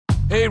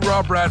Hey,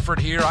 Rob Bradford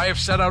here. I have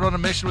set out on a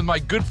mission with my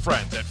good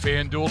friends at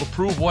FanDuel to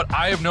prove what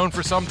I have known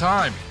for some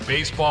time.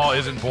 Baseball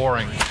isn't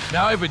boring.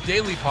 Now I have a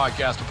daily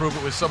podcast to prove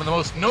it with some of the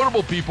most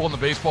notable people in the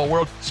baseball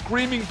world,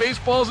 screaming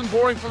baseball isn't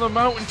boring from the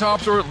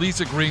mountaintops, or at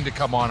least agreeing to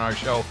come on our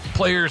show.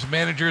 Players,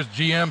 managers,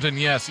 GMs, and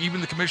yes, even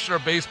the commissioner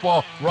of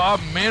baseball, Rob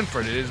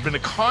Manfred. It has been a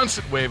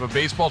constant wave of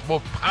baseball's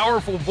most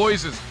powerful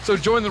voices. So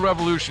join the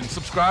revolution.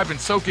 Subscribe and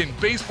soak in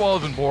Baseball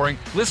Isn't Boring.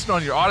 Listen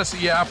on your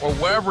Odyssey app or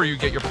wherever you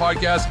get your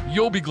podcasts.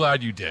 You'll be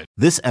glad you did.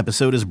 This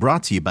episode is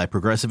brought to you by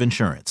Progressive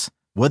Insurance.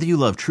 Whether you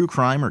love true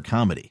crime or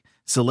comedy,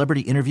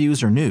 celebrity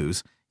interviews or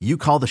news, you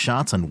call the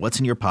shots on what's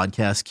in your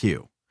podcast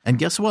queue. And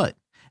guess what?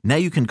 Now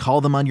you can call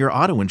them on your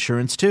auto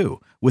insurance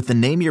too with the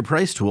Name Your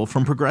Price tool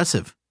from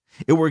Progressive.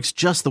 It works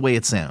just the way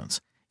it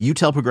sounds. You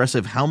tell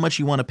Progressive how much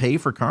you want to pay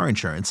for car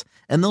insurance,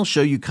 and they'll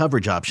show you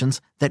coverage options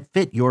that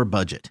fit your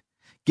budget.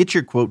 Get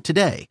your quote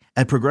today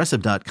at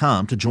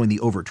Progressive.com to join the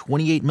over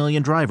 28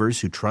 million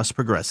drivers who trust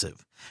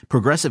Progressive.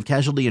 Progressive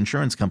Casualty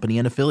Insurance Company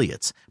and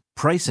Affiliates.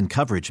 Price and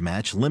coverage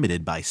match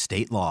limited by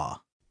state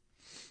law.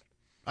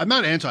 I'm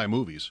not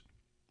anti-movies.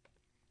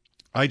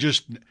 I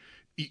just,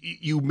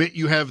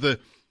 you have the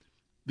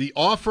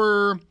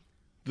offer,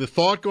 the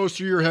thought goes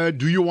through your head,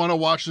 do you want to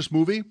watch this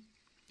movie?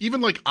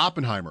 Even like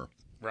Oppenheimer,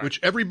 right, which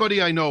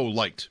everybody I know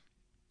liked,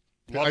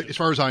 as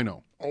far as I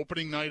know.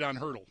 Opening night on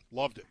Hurdle.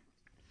 Loved it.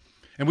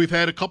 And we've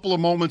had a couple of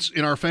moments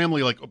in our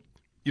family, like,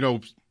 you know,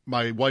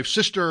 my wife's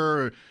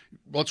sister,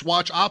 let's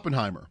watch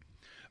Oppenheimer.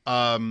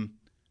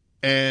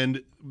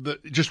 And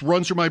it just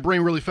runs through my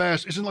brain really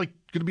fast. Isn't like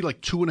going to be like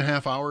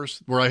 2.5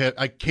 hours where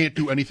I can't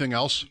do anything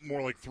else?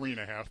 More like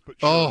 3.5, but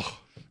sure. Oh,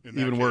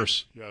 even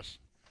worse. Yes.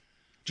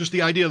 Just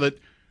the idea that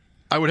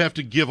I would have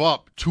to give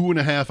up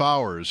 2.5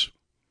 hours.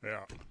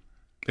 Yeah.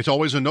 It's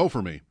always a no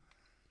for me.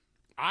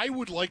 I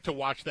would like to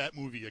watch that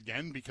movie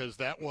again because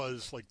that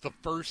was like the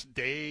first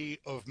day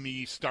of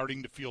me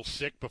starting to feel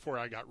sick before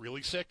I got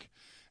really sick.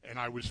 And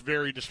I was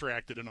very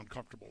distracted and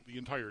uncomfortable the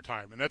entire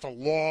time. And that's a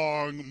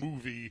long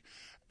movie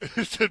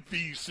to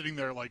be sitting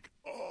there like,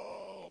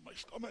 oh, my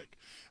stomach.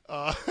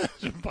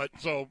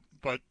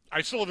 But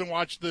I still haven't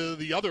watched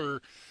the other,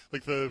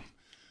 like the,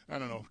 I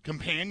don't know,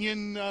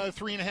 companion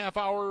 3.5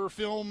 hour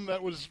film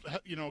that was,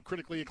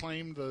 critically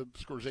acclaimed, the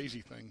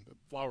Scorsese thing, the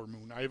Flower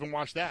Moon. I haven't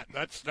watched that.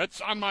 That's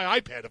on my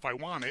iPad if I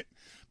want it.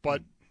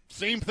 But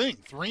same thing,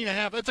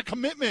 3.5. That's a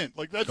commitment.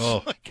 Like that's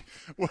like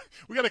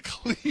we got to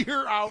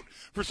clear out.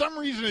 For some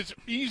reason, it's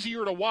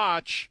easier to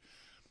watch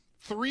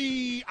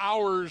 3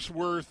 hours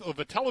worth of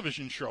a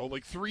television show,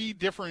 like 3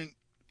 different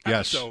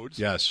episodes.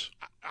 Yes.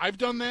 I've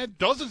done that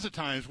dozens of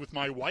times with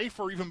my wife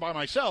or even by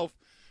myself.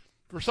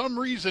 For some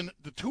reason,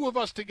 the two of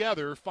us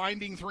together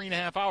finding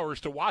 3.5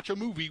 hours to watch a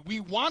movie we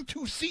want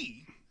to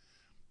see,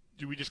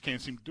 we just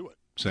can't seem to do it.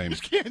 Same. We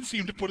just can't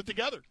seem to put it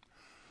together.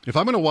 If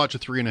I'm going to watch a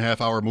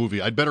 3.5 hour movie,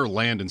 I'd better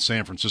land in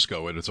San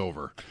Francisco and it's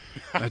over.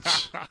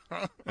 That's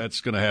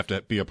going to have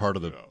to be a part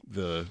of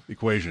the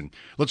equation.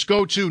 Let's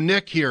go to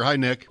Nick here. Hi,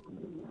 Nick.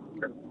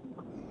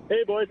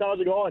 Hey, boys. How's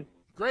it going?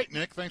 Great,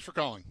 Nick. Thanks for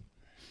calling.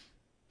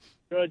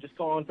 Good. Just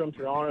calling from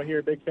Toronto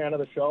here. Big fan of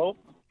the show.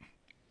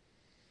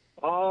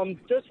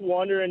 Just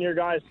wondering your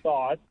guys'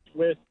 thoughts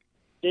with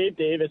Gabe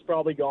Davis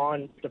probably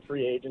gone to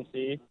free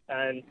agency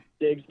and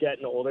Diggs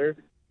getting older.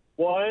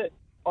 What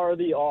are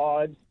the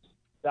odds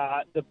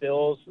that the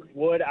Bills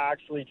would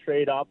actually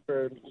trade up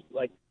for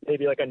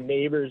maybe a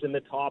Neighbors in the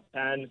top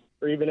 10,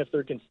 or even if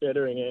they're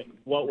considering it,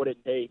 what would it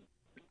take?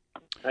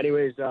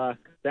 Anyways,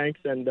 thanks,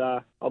 and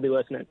I'll be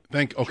listening.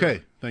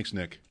 Okay. Thanks,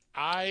 Nick.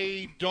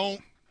 I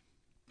don't,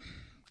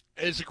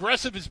 as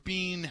aggressive as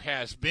Bean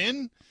has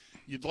been,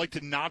 you'd like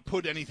to not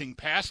put anything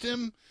past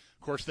him.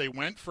 Of course, they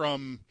went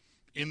from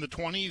in the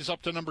 20s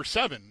up to number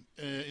 7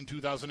 in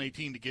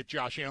 2018 to get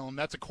Josh Allen.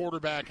 That's a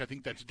quarterback. I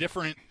think that's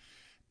different.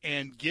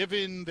 And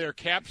given their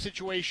cap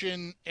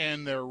situation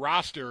and their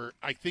roster,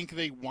 I think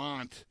they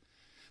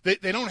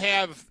don't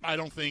have, I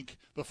don't think,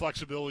 the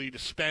flexibility to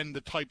spend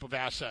the type of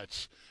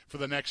assets for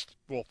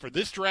for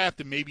this draft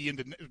and maybe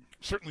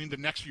certainly into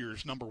next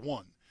year's number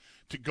 1.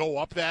 To go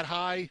up that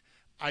high,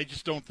 I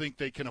just don't think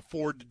they can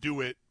afford to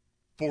do it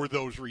for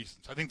those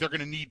reasons. I think they're going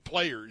to need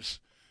players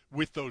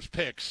with those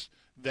picks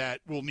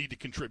that will need to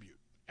contribute.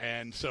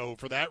 And so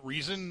for that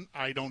reason,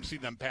 I don't see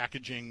them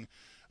packaging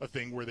a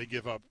thing where they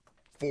give up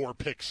 4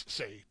 picks,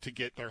 say, to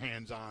get their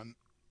hands on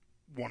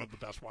one of the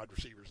best wide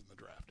receivers in the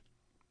draft.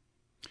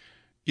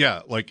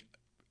 Yeah,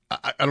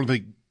 I don't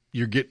think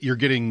you're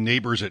getting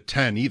Neighbors at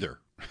 10 either.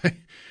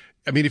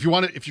 I mean, if you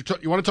want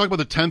to talk about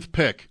the 10th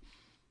pick,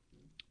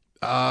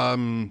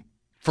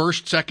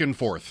 first, second,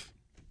 fourth.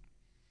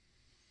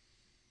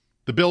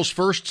 The Bills'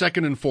 first,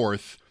 second, and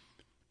fourth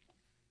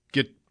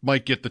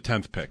might get the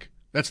 10th pick.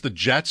 That's the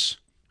Jets.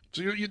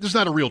 So this is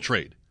not a real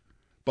trade.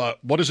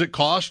 But what does it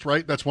cost,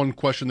 right? That's one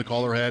question the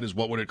caller had, is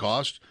what would it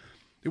cost?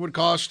 It would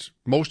cost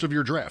most of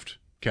your draft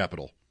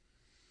capital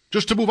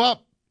just to move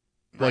up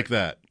like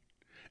that.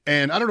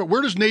 And I don't know,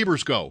 where does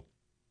Neighbors go?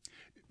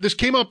 This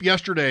came up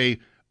yesterday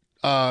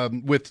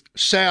with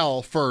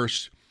Sal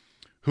first,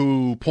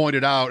 who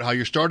pointed out how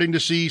you're starting to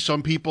see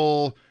some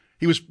people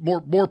he was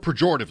more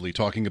pejoratively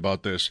talking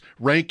about this.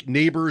 Rank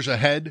Neighbors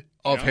ahead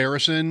of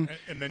Harrison.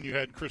 And then you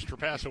had Chris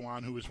Trapasso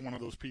on, who was one of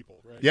those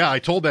people, right? Yeah, I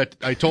told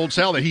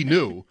Sal that he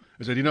knew.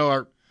 I said,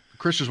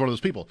 Chris is one of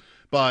those people.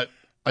 But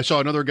I saw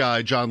another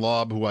guy, John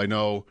Laub, who I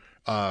know,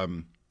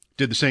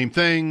 did the same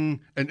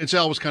thing. And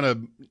Sal was kind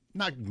of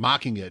not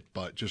mocking it,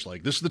 but just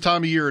like, this is the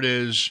time of year it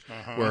is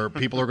where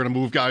people are going to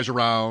move guys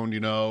around,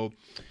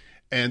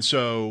 And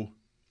so,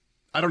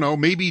 I don't know,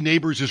 maybe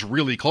Neighbors is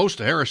really close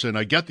to Harrison.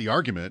 I get the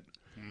argument.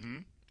 Mm-hmm.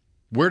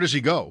 Where does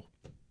he go?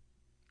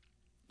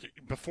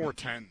 Before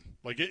 10.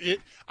 Like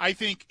I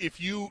think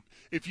if you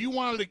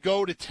wanted to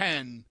go to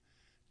 10,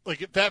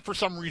 like if that for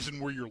some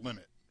reason were your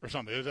limit or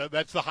something,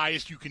 that's the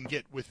highest you can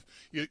get with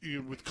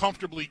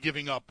comfortably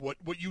giving up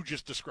what you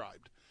just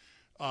described.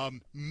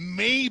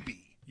 Maybe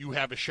you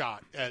have a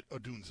shot at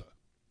Odunze,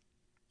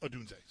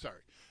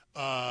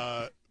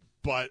 sorry.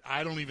 But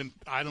I don't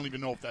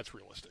even know if that's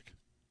realistic.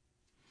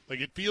 Like,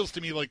 it feels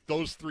to me like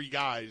those three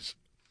guys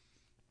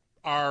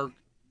are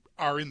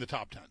in the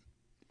top 10.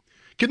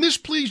 Can this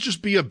please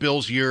just be a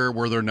Bills year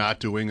where they're not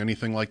doing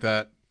anything like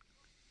that?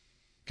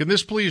 Can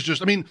this please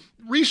just,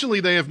 recently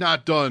they have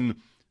not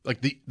done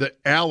like the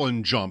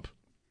Allen jump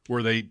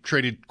where they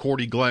traded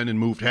Cordy Glenn and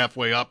moved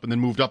halfway up and then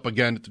moved up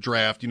again at the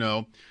draft,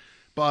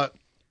 But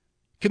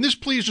can this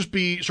please just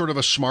be sort of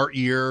a smart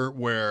year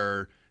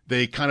where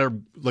they kind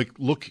of like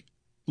look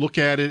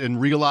at it and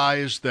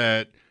realize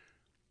that,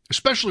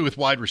 especially with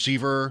wide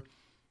receiver,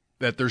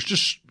 that there's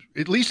just,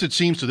 at least it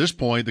seems to this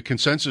point, the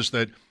consensus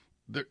that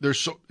they're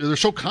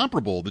so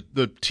comparable.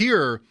 The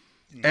tier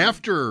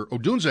after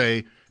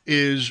Odunze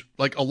is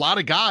like a lot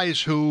of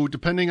guys who,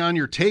 depending on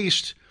your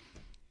taste,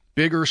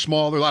 big or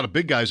small, there are a lot of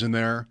big guys in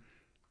there.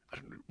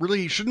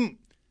 Really shouldn't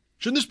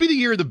this be the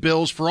year of the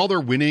Bills, for all their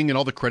winning and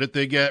all the credit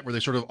they get, where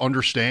they sort of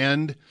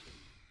understand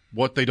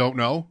what they don't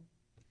know?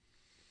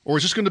 Or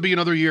is this going to be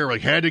another year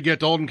like, had to get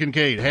Dalton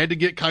Kincaid, had to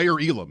get Kyer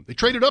Elam? They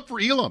traded up for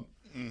Elam.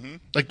 Mm-hmm.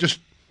 Like, just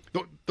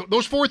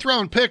those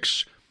fourth-round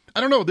picks,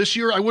 I don't know. This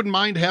year, I wouldn't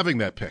mind having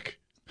that pick.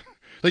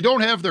 They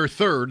don't have their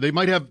third. They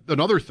might have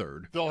another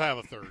third. They'll have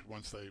a third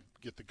once they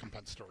get the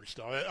compensatory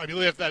stuff. At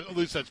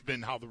least that's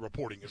been how the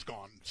reporting has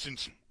gone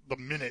since the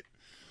minute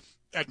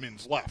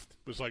Edmonds left.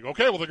 It was like,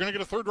 okay, well, they're going to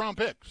get a third-round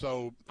pick.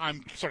 So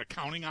I'm sort of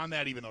counting on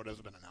that, even though it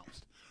hasn't been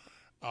announced.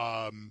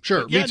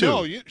 Sure, me too.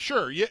 No,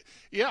 sure, yeah.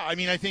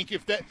 I think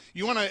if that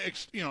you want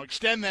to,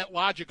 extend that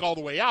logic all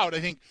the way out, I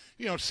think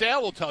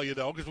Sal will tell you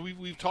though, because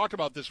we've talked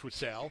about this with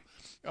Sal.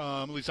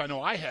 At least I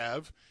know I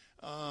have.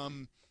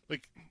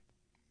 Like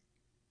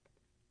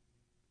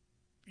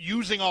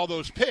using all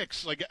those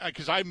picks, like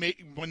because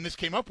when this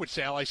came up with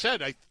Sal, I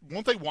said,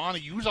 won't they want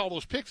to use all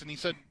those picks? And he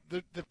said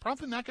they're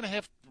probably not going to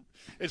have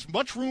as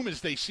much room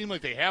as they seem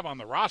like they have on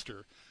the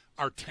roster.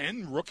 Are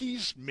 10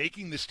 rookies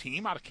making this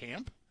team out of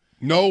camp?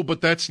 No, but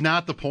that's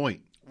not the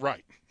point.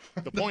 Right.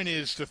 The point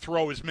is to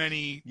throw as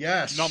many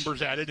numbers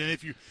at it, and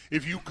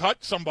if you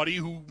cut somebody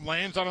who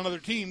lands on another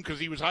team because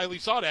he was highly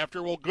sought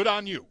after, well, good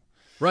on you.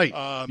 Right.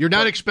 You're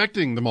not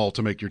expecting them all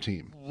to make your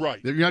team.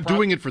 Right. You're not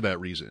doing it for that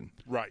reason.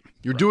 Right.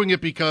 You're doing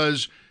it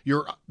because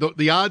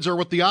the odds are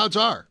what the odds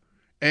are,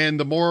 and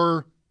the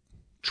more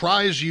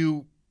tries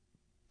you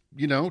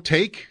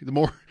take,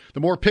 the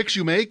more picks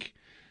you make,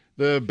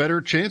 the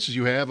better chances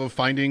you have of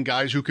finding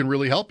guys who can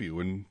really help you,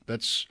 and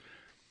that's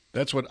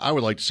what I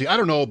would like to see. I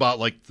don't know about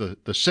like the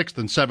 6th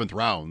and 7th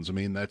rounds.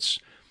 That's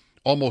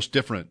almost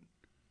different.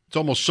 It's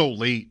almost so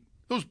late.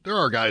 There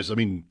are guys,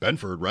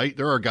 Benford, right?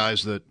 There are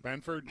guys that...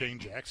 Benford, Dane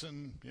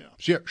Jackson, yeah.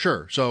 Yeah,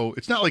 sure. So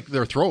it's not like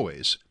they're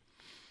throwaways.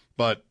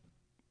 But,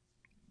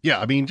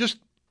 yeah, just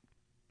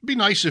be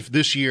nice if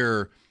this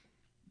year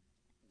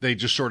they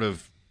just sort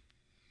of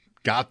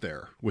got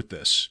there with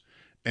this.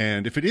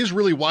 And if it is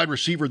really wide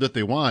receiver that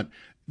they want,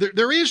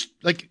 there is,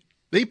 like,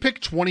 they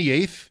pick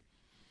 28th.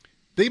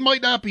 They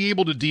might not be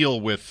able to deal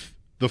with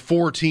the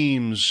 4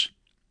 teams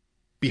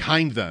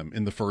behind them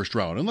in the first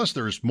round, unless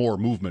there's more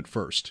movement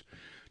first.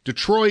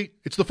 Detroit,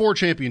 it's the 4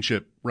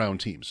 championship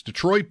round teams.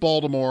 Detroit,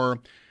 Baltimore,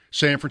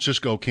 San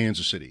Francisco,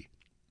 Kansas City.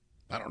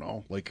 I don't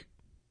know, like,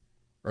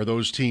 are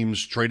those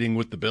teams trading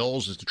with the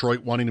Bills? Is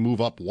Detroit wanting to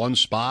move up one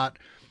spot?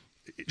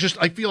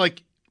 I feel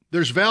like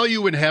there's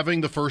value in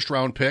having the first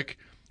round pick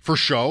for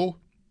show,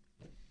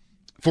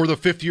 for the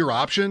 5th-year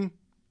option,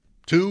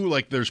 too.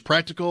 Like, there's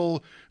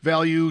practical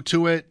value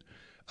to it.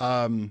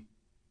 I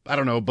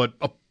don't know, but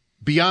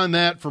beyond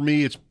that, for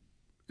me, it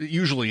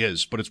usually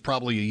is, but it's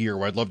probably a year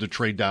where I'd love to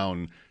trade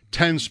down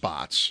 10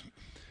 spots.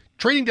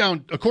 Trading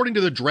down, according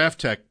to the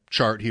Draft Tech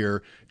chart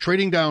here,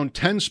 trading down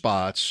 10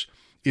 spots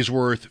is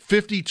worth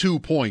 52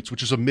 points,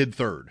 which is a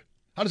mid-third.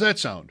 How does that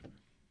sound?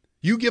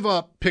 You give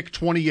up pick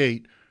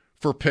 28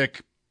 for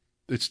pick,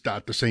 it's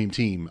not the same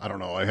team. I don't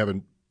know. I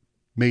haven't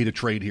made a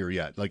trade here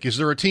yet. Like, is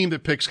there a team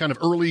that picks kind of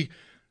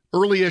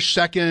early-ish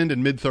second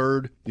and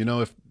mid-third,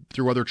 if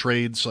through other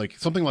trades, like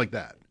something like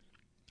that?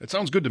 It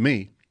sounds good to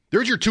me.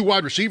 There's your 2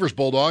 wide receivers,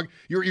 Bulldog.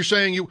 You're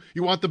saying you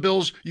want the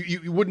Bills,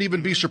 you wouldn't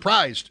even be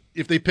surprised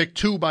if they pick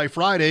 2 by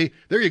Friday.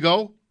 There you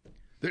go.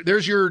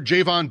 There's your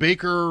Javon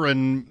Baker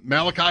and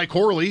Malachi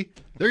Corley.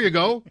 There you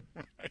go.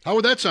 How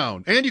would that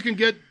sound? And you can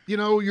get,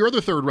 your other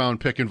third-round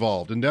pick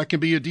involved, and that can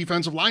be a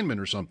defensive lineman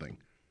or something.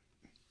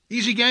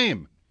 Easy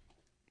game.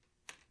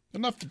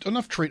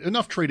 Enough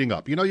trading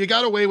up. You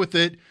got away with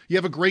it. You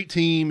have a great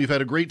team. You've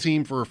had a great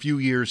team for a few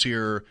years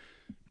here.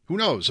 Who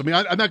knows? I mean,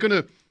 I'm not going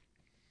to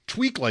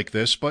tweak like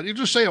this, but you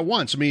just say it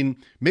once. I mean,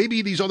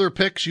 maybe these other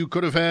picks you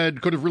could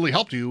have really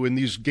helped you in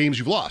these games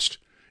you've lost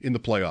in the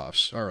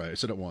playoffs. All right, I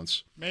said it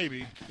once.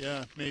 Maybe.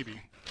 Yeah,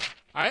 maybe.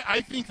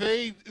 I think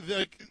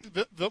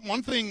the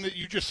one thing that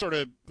you just sort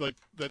of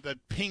that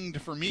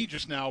pinged for me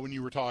just now when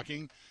you were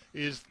talking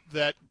is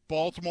that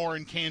Baltimore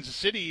and Kansas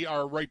City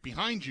are right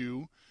behind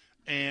you,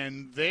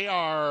 and they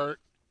are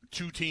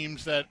two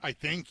teams that I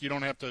think you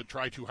don't have to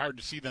try too hard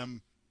to see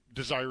them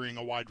desiring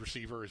a wide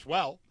receiver as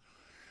well.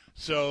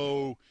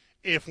 So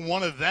if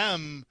one of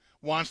them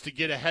wants to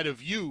get ahead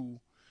of you,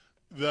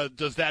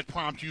 does that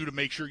prompt you to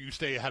make sure you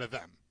stay ahead of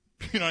them?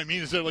 You know what I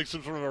mean? Is there like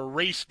some sort of a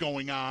race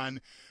going on?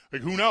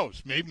 Like, who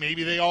knows?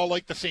 Maybe they all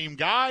like the same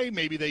guy.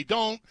 Maybe they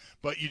don't.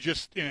 But you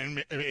just,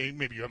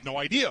 maybe you have no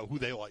idea who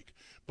they like.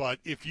 But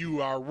if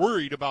you are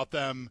worried about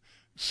them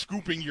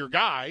scooping your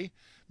guy,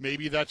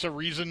 maybe that's a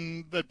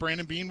reason that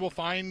Brandon Beane will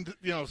find,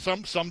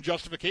 some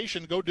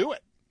justification to go do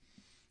it.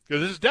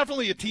 Because this is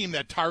definitely a team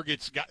that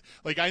targets guys.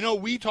 Like, I know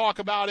we talk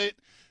about it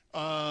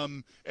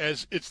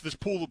as it's this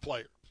pool of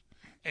players.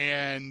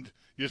 And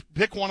you just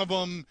pick one of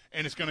them,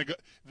 and it's going to go.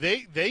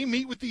 They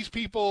meet with these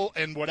people,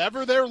 and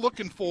whatever they're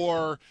looking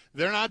for,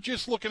 they're not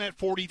just looking at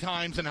 40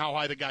 times and how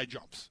high the guy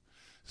jumps.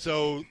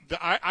 So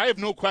I have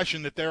no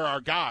question that there are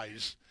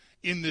guys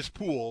in this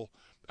pool,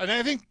 and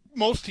I think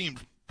most teams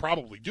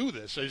probably do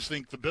this. I just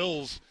think the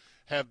Bills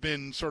have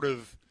been sort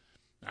of,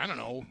 I don't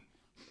know,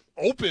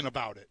 open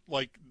about it,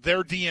 like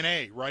their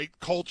DNA, right,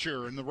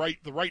 culture, and the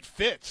right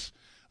fits.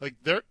 Like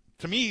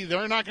to me,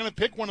 they're not going to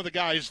pick one of the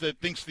guys that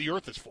thinks the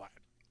Earth is flat.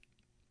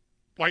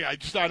 Like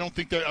I don't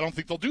think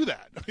they'll do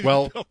that.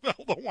 Well,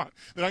 they're not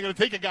going to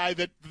take a guy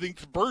that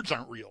thinks birds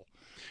aren't real.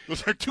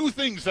 Those are two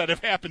things that have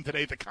happened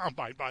today at the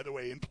Combine, by the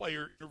way, in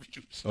player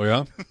interviews. Oh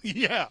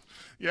yeah,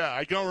 yeah.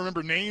 I don't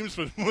remember names,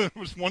 but it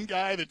was one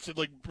guy that said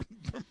like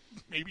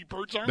maybe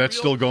birds aren't. That's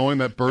real. Still going.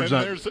 That birds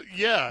aren't.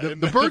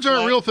 The birds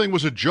aren't real thing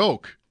was a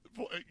joke.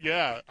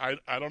 Yeah,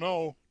 I don't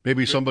know.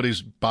 Maybe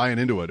somebody's buying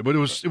into it, but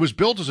it was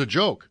built as a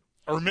joke.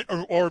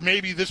 Or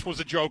maybe this was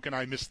a joke and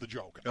I missed the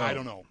joke. Oh, I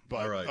don't know.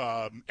 But all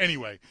right.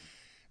 Anyway,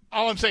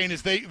 all I'm saying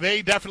is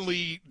they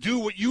definitely do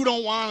what you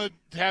don't want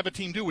to have a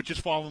team do, which is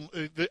fall.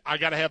 I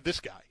got to have this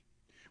guy.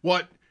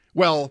 What?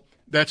 Well,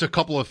 that's a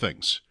couple of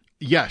things.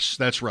 Yes,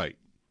 that's right.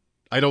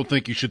 I don't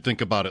think you should think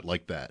about it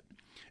like that.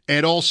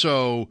 And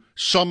also,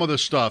 some of the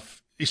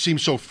stuff, it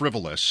seems so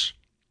frivolous.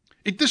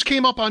 This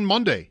came up on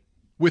Monday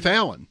with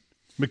Allen.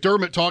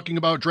 McDermott talking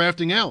about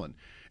drafting Allen.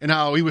 And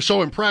how he was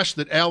so impressed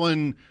that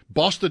Allen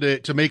busted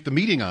it to make the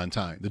meeting on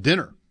time, the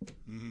dinner.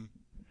 Mm-hmm.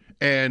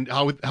 And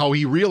how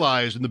he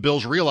realized, and the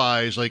Bills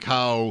realized, like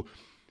how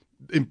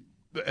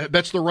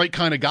that's the right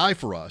kind of guy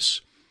for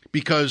us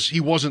because he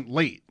wasn't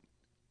late.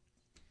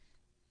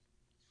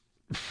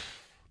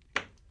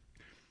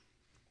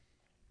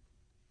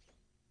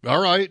 All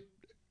right.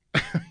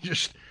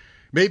 Just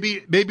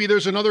maybe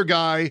there's another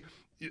guy,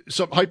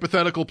 some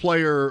hypothetical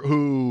player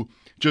who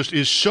just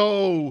is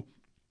so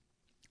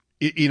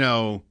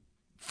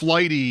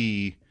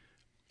flighty,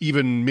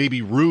 even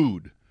maybe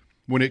rude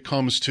when it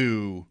comes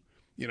to,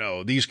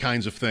 these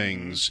kinds of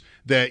things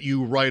that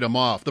you write them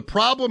off. The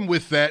problem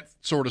with that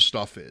sort of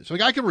stuff is,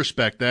 like, I can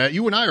respect that.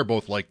 You and I are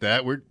both like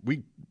that. We're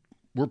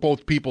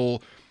both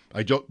people.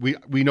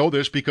 We know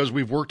this because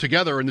we've worked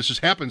together, and this has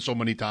happened so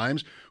many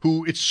times.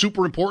 Who it's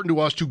super important to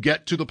us to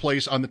get to the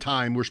place on the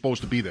time we're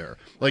supposed to be there.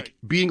 Like,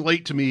 being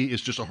late to me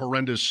is just a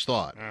horrendous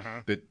thought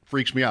that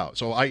freaks me out.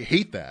 So I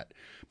hate that.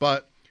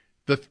 But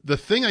the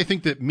thing I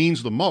think that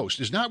means the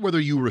most is not whether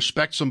you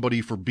respect somebody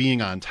for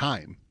being on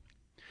time.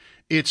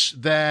 It's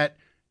that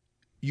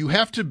you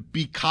have to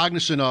be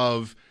cognizant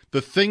of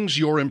the things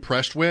you're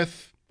impressed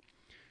with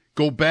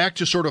go back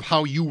to sort of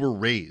how you were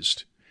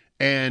raised.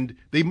 And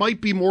they might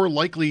be more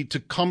likely to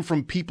come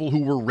from people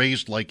who were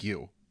raised like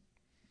you,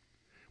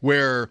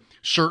 where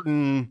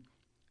certain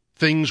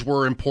things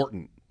were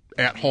important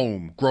at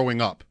home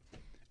growing up,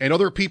 and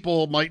other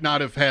people might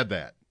not have had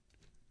that.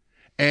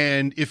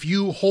 And if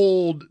you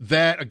hold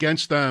that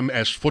against them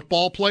as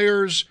football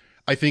players,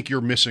 I think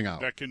you're missing out.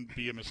 That can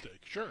be a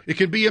mistake, sure. It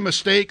can be a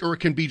mistake, or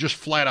it can be just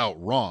flat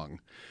out wrong.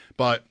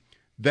 But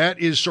that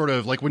is sort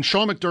of like when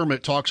Sean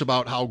McDermott talks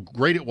about how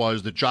great it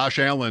was that Josh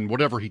Allen,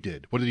 whatever he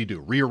did, what did he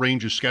do?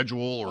 Rearrange his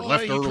schedule or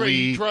left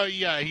early?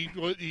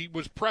 He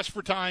was pressed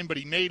for time, but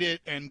he made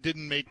it and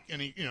didn't make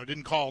any,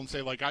 didn't call and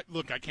say, like,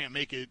 look, I can't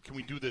make it. Can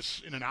we do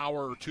this in an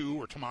hour or two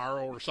or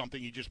tomorrow or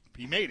something?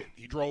 He made it.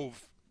 He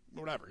drove.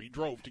 Whatever, he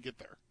drove to get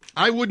there.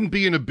 I wouldn't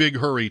be in a big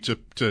hurry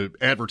to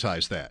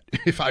advertise that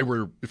if I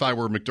were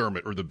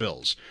McDermott or the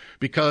Bills,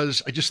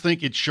 because I just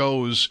think it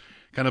shows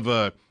kind of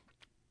a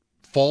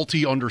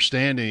faulty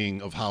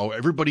understanding of how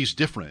everybody's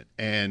different.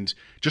 And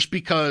just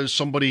because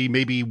somebody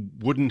maybe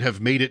wouldn't have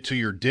made it to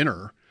your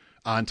dinner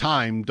on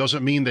time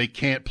doesn't mean they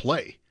can't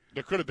play.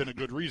 There could have been a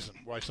good reason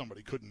why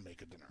somebody couldn't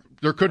make a dinner.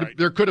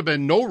 There could have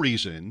been no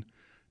reason,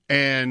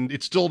 and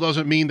it still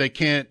doesn't mean they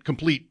can't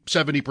complete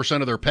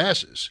 70% of their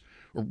passes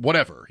or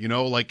whatever.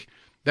 Like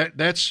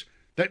that's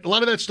a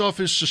lot of that stuff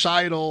is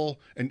societal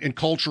and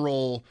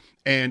cultural,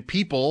 and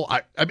people,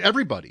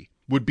 everybody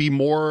would be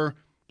more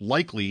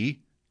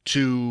likely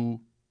to,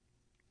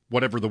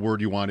 whatever the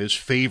word you want is,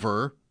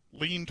 favor.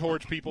 Lean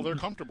towards people they're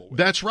comfortable with.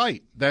 That's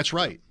right.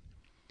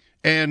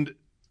 And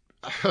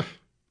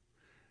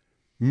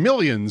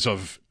millions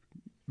of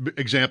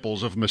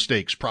examples of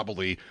mistakes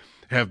probably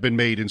have been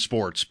made in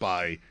sports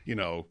by,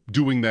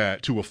 doing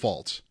that to a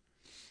fault.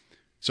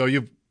 So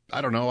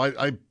I don't know.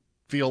 I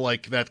feel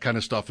like that kind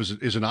of stuff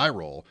is an eye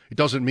roll. It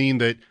doesn't mean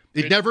that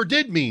it never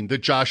did mean that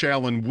Josh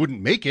Allen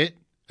wouldn't make it.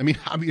 I mean,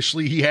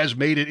 obviously he has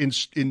made it in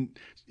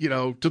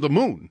to the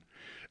moon.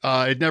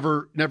 It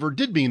never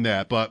did mean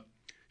that, but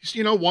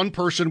one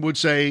person would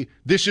say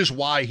this is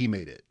why he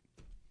made it.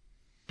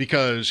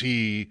 Because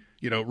he,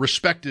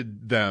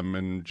 respected them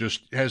and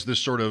just has this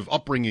sort of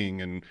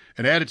upbringing and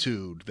an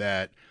attitude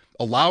that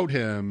allowed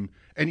him.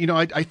 And,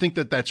 I think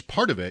that that's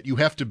part of it. You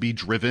have to be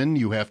driven.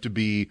 You have to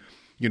be,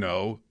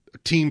 a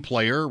team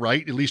player,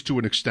 right? At least to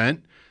an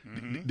extent.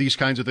 Mm-hmm. These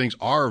kinds of things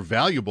are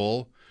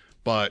valuable,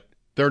 but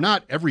they're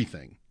not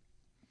everything.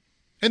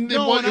 And It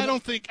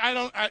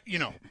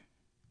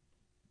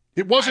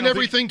wasn't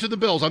everything to the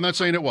Bills. I'm not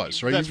saying it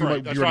was, right? That's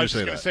right. That's what I was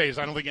going to say. Is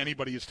I don't think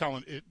anybody's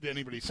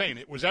saying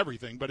it was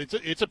everything, but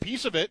it's a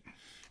piece of it,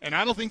 and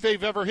I don't think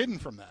they've ever hidden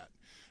from that.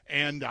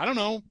 And I don't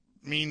know.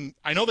 I mean,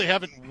 I know they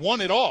haven't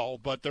won it all,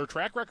 but their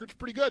track record's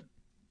pretty good.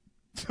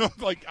 So,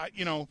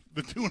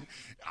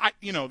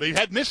 they've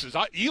had misses.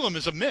 Elam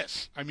is a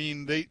miss. I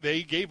mean,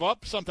 they gave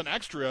up something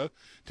extra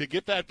to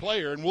get that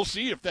player, and we'll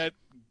see if that,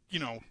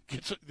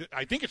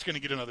 I think it's going to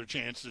get another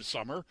chance this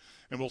summer,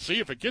 and we'll see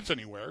if it gets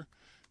anywhere.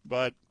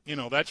 But,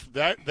 that's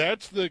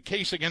the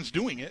case against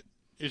doing it,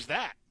 is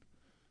that.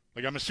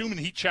 Like, I'm assuming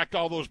he checked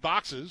all those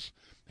boxes,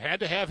 had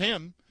to have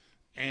him,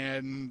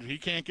 and he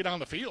can't get on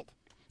the field.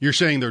 You're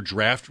saying their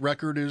draft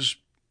record is,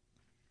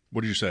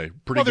 what did you say,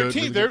 pretty good?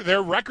 Team,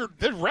 their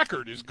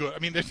record is good. I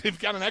mean, they've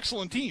got an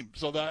excellent team.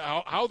 So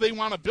how they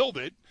want to build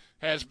it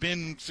has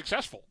been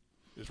successful,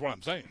 is what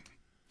I'm saying.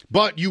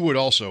 But you would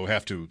also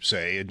have to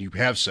say, and you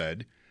have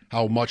said,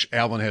 how much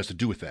Allen has to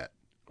do with that.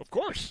 Of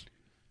course.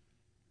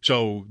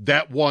 So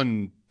that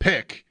one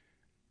pick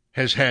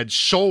has had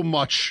so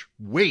much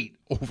weight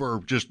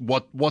over just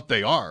what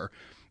they are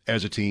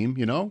as a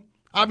team,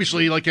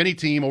 Obviously, like any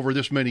team over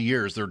this many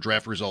years, their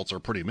draft results are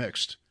pretty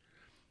mixed.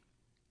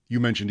 You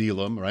mentioned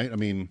Elam, right? I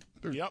mean,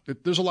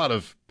 there's a lot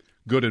of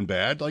good and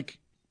bad, like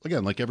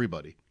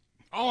everybody.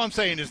 All I'm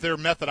saying is their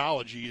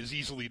methodology is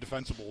easily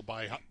defensible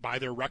by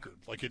their record.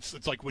 Like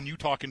it's like when you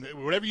talking,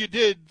 whatever you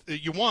did,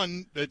 you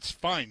won. That's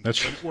fine.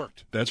 It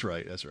worked. That's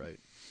right.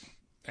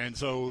 And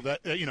so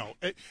that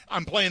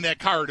I'm playing that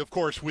card, of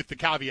course, with the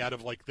caveat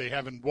of like they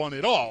haven't won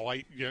it all.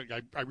 I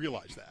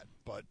realize that,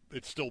 but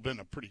it's still been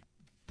a pretty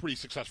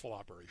successful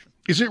operation.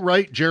 Is it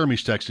right?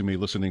 Jeremy's texting me,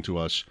 listening to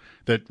us,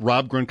 that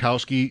Rob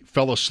Gronkowski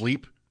fell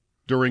asleep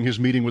during his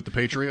meeting with the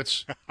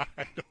Patriots?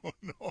 I don't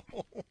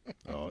know.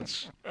 Oh,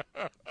 it's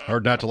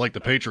hard not to like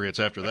the Patriots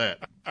after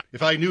that.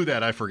 If I knew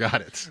that, I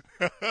forgot it.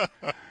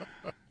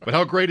 But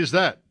how great is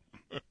that?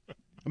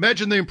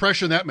 Imagine the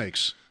impression that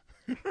makes.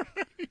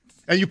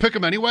 And you pick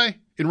him anyway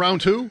in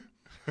round 2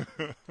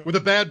 with a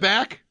bad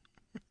back?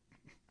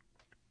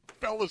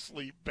 Fell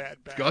asleep,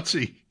 bad back.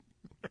 Gutsy.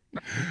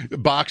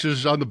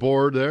 Boxes on the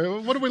board there.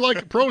 What do we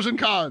like? Pros and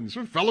cons.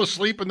 Fell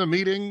asleep in the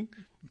meeting.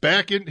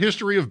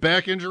 History of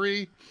back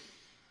injury.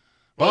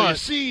 Well, you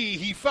see,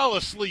 he fell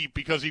asleep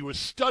because he was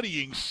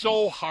studying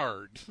so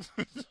hard.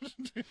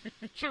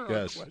 Sure,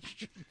 yes.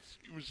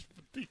 Questions.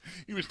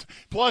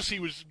 Plus he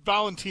was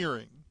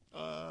volunteering.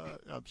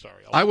 I'm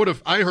sorry.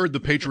 I heard the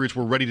Patriots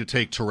were ready to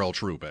take Terrell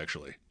Troop,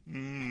 actually.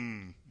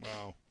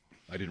 Wow.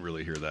 I didn't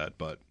really hear that,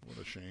 but what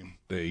a shame.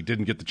 They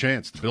didn't get the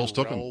chance. The Bills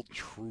took him.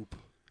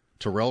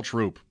 Terrell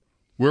Troop.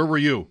 Where were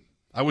you?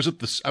 I was at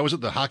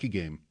the hockey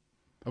game.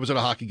 I was at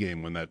a hockey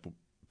game when that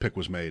pick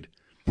was made.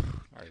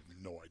 I have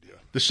no idea.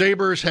 The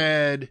Sabres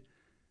had,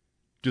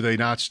 do they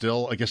not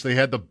still? I guess they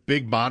had the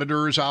big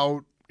monitors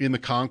out in the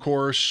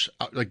concourse,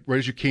 like right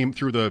as you came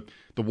through the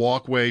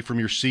walkway from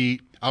your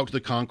seat out to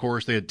the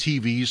concourse. They had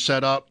TVs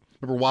set up.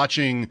 Remember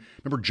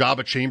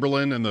Jabba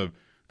Chamberlain and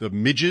the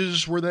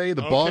midges, were they?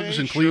 The Bugs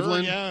in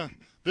Cleveland? Yeah.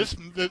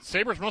 The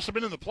Sabres must have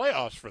been in the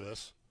playoffs for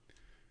this.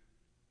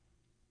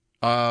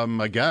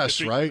 I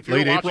guess, right? If you're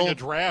late watching April? A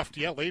draft,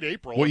 late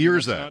April. What year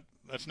is that?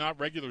 That's not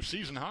regular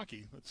season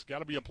hockey. That's got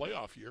to be a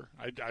playoff year.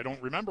 I don't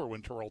remember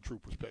when Terrell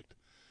Troop was picked.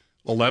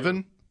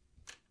 11?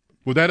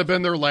 Would that have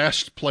been their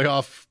last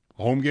playoff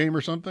home game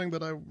or something?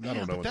 But I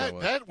don't know what that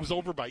was. That was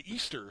over by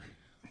Easter,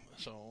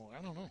 so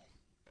I don't know.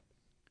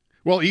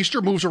 Well,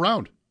 Easter moves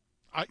around.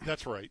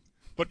 That's right.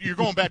 But you're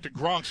going back to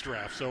Gronk's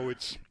draft, so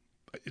it's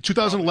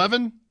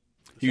 2011?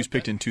 He was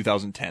picked in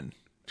 2010.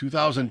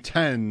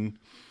 2010.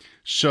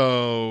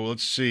 So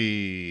let's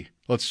see.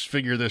 Let's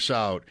figure this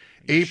out.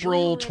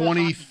 April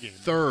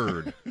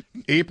 23rd.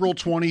 April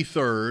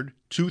 23rd,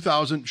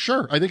 2000.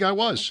 Sure, I think I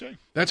was. Okay.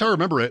 That's how I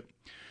remember it.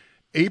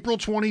 April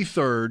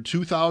 23rd,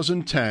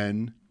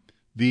 2010,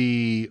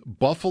 the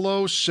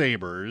Buffalo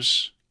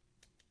Sabres,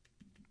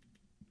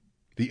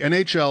 the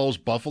NHL's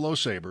Buffalo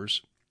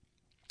Sabres.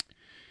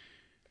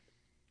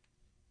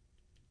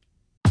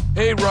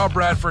 Hey, Rob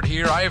Bradford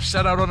here. I have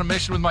set out on a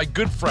mission with my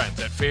good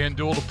friends at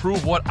FanDuel to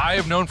prove what I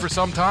have known for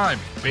some time.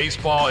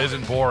 Baseball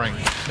isn't boring.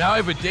 Now I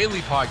have a daily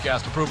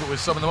podcast to prove it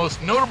with some of the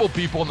most notable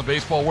people in the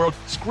baseball world,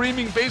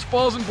 screaming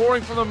baseball isn't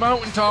boring from the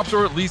mountaintops,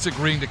 or at least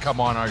agreeing to come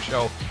on our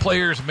show.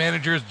 Players,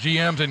 managers,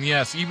 GMs, and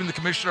yes, even the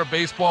commissioner of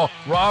baseball,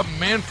 Rob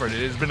Manfred.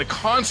 It has been a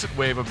constant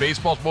wave of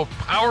baseball's most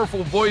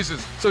powerful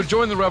voices. So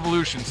join the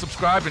revolution.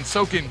 Subscribe and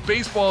soak in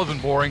Baseball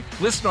Isn't Boring.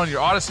 Listen on your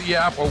Odyssey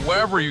app or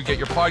wherever you get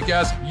your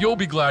podcasts. You'll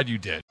be glad you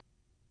did.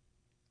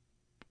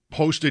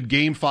 Hosted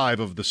Game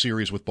 5 of the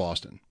series with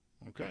Boston.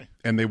 Okay.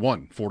 And they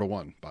won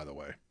 4-1, by the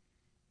way.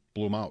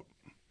 Blew them out.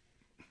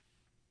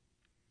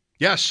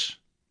 Yes.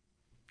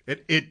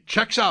 It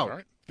checks out. All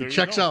right. It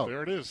checks out.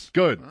 There it is.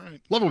 Good. All right.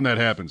 Love it when that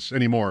happens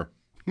anymore.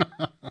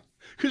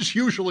 Because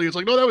usually it's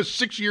like, no, that was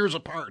 6 years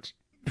apart.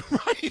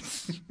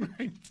 Right.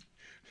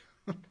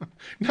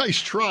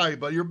 Nice try,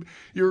 but you're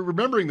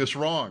remembering this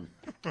wrong.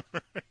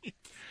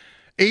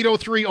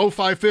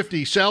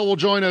 803-0550. Sal will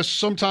join us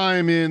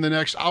sometime in the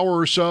next hour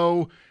or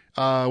so.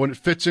 When it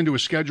fits into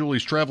his schedule,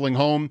 he's traveling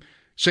home.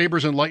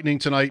 Sabres and Lightning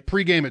tonight.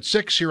 Pregame at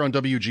 6 here on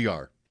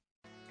WGR.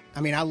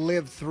 I mean, I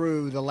lived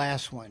through the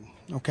last one,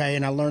 okay,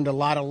 and I learned a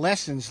lot of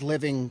lessons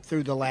living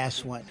through the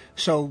last one.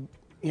 So,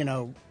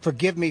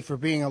 forgive me for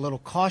being a little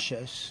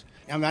cautious.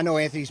 I mean, I know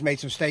Anthony's made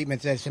some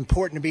statements that it's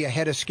important to be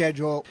ahead of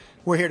schedule.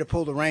 We're here to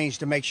pull the reins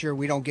to make sure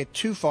we don't get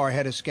too far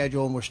ahead of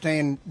schedule, and we're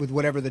staying with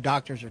whatever the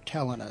doctors are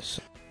telling us.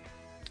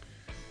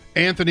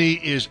 Anthony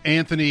is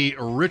Anthony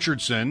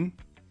Richardson.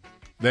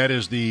 That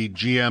is the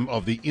GM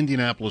of the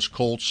Indianapolis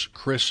Colts,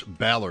 Chris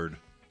Ballard.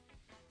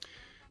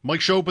 Mike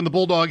Shope and the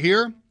Bulldog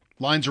here.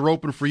 Lines are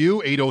open for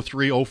you,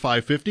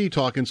 803-0550,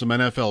 talking some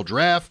NFL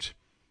draft.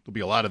 There'll be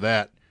a lot of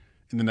that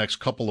in the next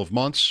couple of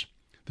months.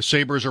 The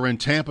Sabres are in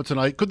Tampa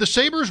tonight. Could the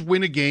Sabres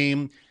win a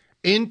game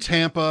in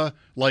Tampa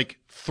like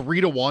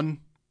 3-1?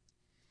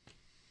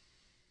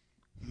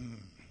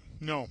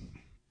 No.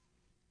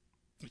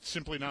 It's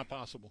simply not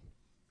possible.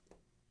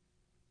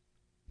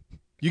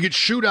 You get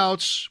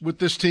shootouts with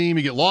this team.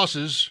 You get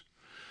losses.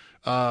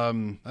 I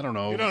don't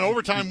know. You had an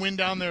overtime win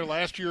down there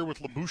last year with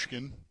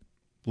Labushkin.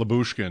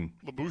 Labushkin.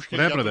 What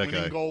happened to that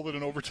winning guy? Goal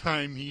in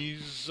overtime.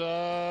 He's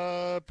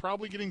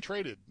probably getting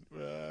traded.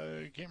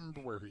 I can't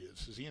remember where he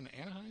is. Is he in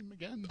Anaheim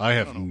again?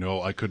 I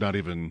could not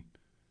even.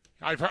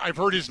 I've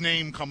heard his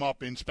name come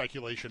up in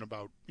speculation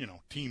about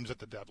teams at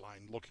the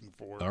deadline looking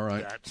for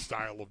that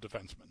style of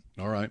defenseman.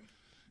 All right.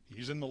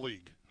 He's in the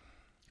league.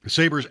 The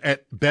Sabres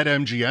at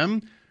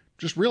BetMGM.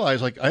 Just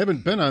realized, I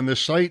haven't been on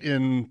this site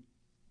in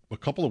a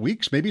couple of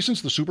weeks, maybe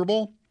since the Super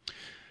Bowl.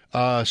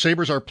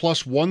 Sabres are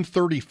plus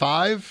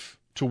 135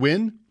 to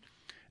win,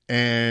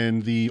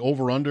 and the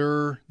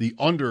under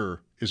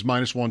is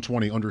minus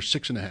 120, under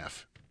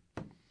 6.5.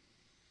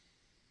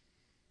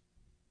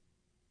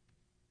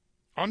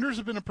 Unders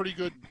have been a pretty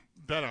good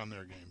bet on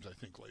their games, I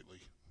think, lately.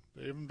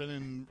 They haven't been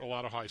in a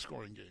lot of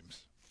high-scoring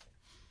games.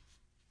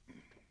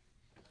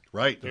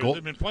 Right.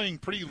 They've been playing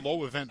pretty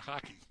low-event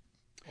hockey.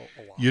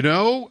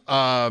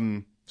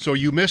 So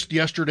you missed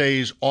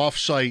yesterday's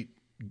off-site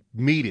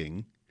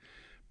meeting,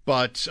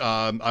 but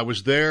I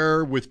was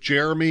there with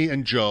Jeremy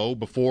and Joe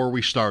before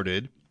we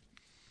started,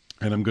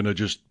 and I'm going to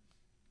just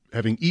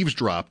having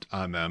eavesdropped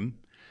on them.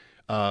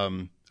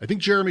 I think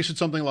Jeremy said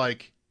something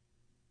like,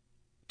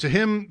 to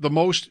him, the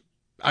most,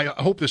 I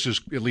hope this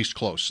is at least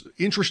close,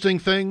 interesting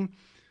thing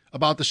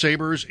about the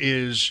Sabres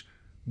is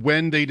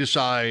when they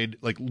decide,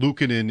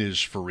 Luukkonen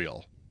is for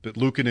real. That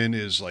Luukkonen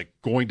is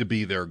going to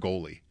be their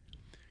goalie.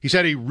 He's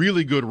had a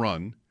really good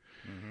run.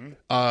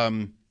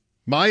 Mm-hmm.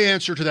 My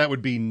answer to that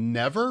would be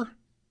never,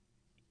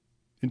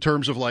 in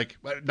terms of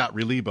not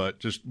really, but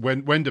just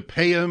when to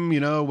pay him,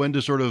 when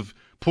to sort of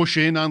push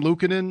in on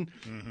Luukkonen.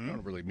 Mm-hmm. I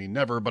don't really mean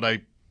never, but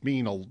I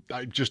mean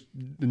I just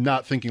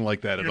not thinking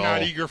like that at all. You're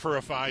not eager for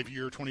a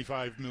 5-year,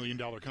 $25 million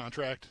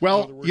contract?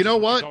 Well, you know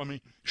what?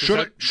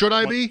 Should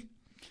I be?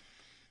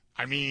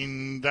 I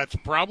mean, that's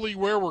probably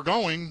where we're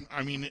going.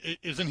 I mean,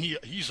 isn't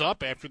he's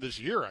up after this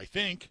year, I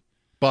think.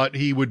 But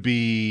he would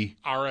be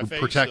RFA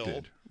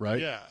protected, still. right?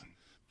 Yeah.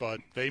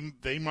 But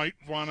they might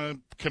want to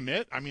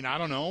commit. I mean, I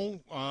don't know.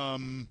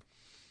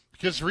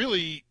 Because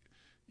really,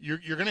 you're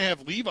going to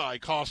have Levi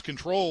cost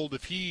controlled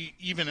if he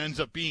even ends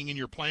up being in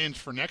your plans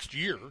for next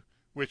year,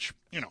 which,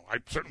 I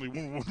certainly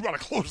wouldn't want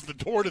to close the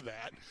door to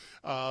that.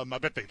 I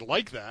bet they'd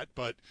like that.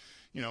 But,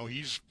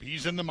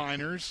 he's in the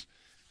minors.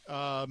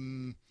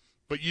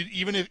 But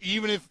even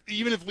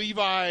if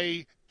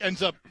Levi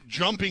ends up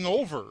jumping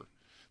over,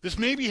 this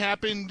maybe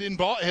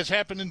is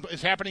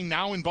happening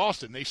now in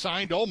Boston. They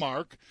signed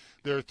Ullmark.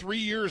 They're 3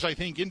 years, I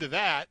think, into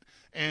that,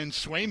 and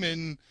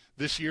Swayman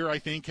this year, I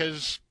think,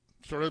 has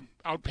sort of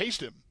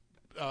outpaced him.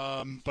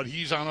 but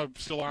he's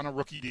still on a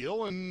rookie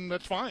deal, and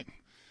that's fine.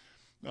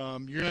 You're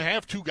going to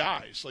have two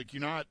guys. Like,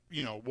 you're not,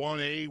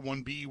 1A,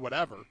 1B,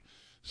 whatever.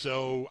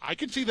 So I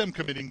could see them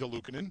committing to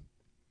Luukkonen.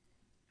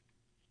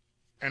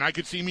 And I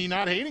could see me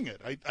not hating it.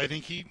 I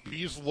think he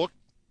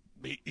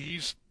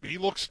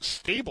looks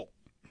stable.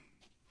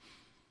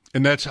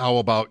 And that's how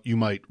about you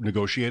might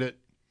negotiate it,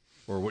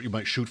 or what you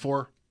might shoot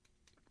for?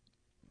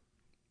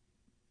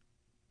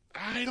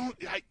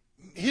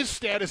 His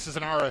status as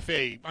an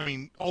RFA,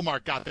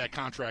 Ullmark got that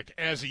contract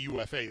as a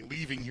UFA,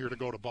 leaving here to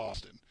go to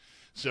Boston.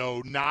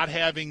 So not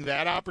having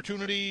that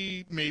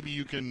opportunity, maybe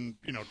you can,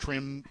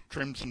 trim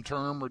some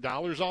term or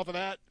dollars off of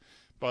that.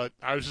 But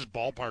I was just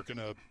ballparking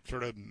a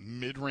sort of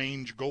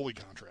mid-range goalie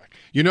contract.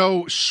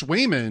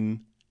 Swayman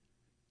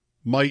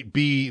might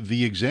be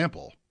the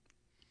example.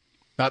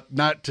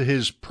 Not to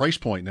his price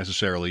point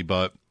necessarily,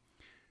 but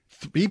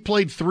he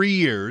played 3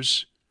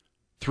 years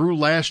through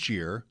last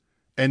year,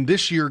 and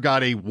this year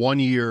got a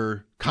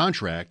 1-year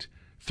contract,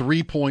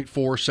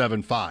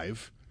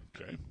 $3.475.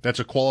 Okay. That's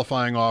a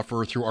qualifying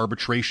offer through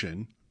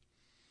arbitration.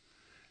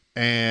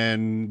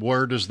 And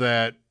what is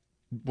that?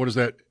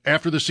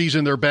 After the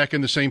season, they're back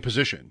in the same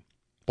position.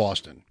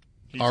 Boston.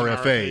 He's RFA.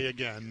 RFA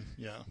again,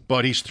 yeah.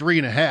 But he's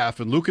 3.5,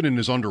 and Luukkonen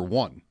is under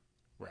 1.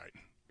 Right.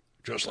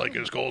 Just like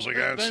his goals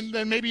against.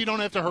 Then maybe you don't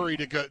have to hurry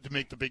to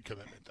make the big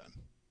commitment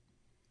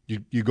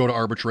then. You go to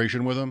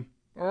arbitration with him?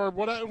 Or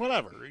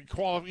whatever.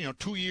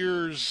 2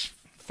 years,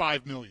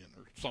 $5 million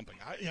or something.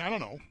 I don't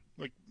know.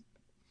 Like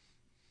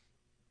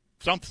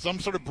some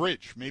sort of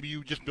bridge. Maybe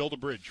you just build a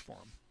bridge for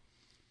him.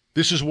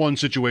 This is one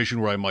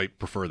situation where I might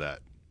prefer that.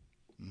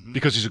 Mm-hmm.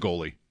 Because he's a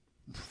goalie.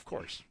 Of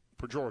course.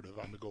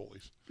 Pejorative on the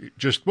goalies.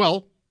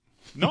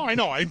 No, I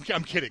know. I'm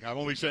kidding. I'm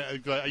only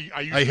saying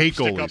I hate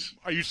goalies.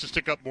 I used to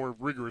stick up more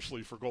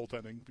rigorously for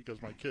goaltending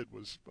because my kid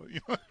was.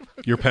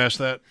 You're past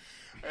that?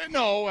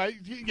 No, I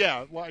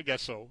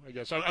guess so.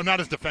 I'm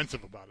not as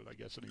defensive about it, I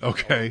guess. Anymore.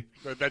 Okay.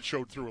 That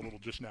showed through a little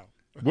just now.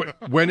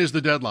 When is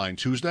the deadline?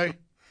 Tuesday?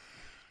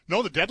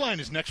 No, the deadline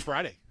is next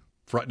Friday.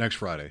 Next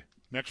Friday.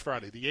 Next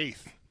Friday, the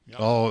 8th. Yep.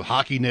 Oh,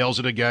 hockey nails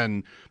it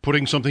again,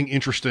 putting something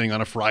interesting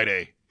on a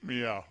Friday.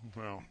 Yeah,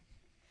 well.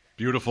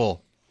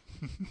 Beautiful.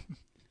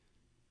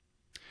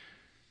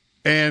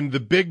 And the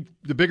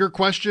bigger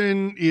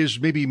question is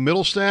maybe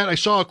Middlestat. I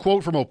saw a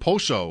quote from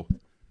Oposo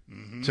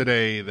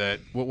today that,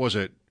 what was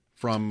it,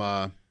 from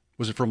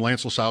was it from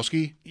Lance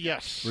Lasowski?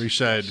 Yes. Where he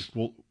said,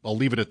 well, I'll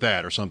leave it at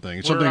that or something.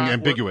 It's something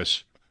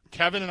ambiguous.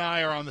 Kevin and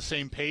I are on the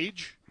same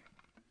page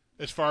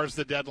as far as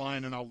the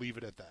deadline, and I'll leave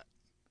it at that.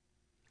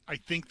 I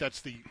think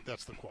that's the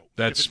quote.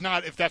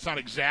 If that's not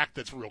exact,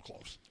 that's real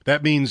close.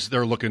 That means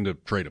they're looking to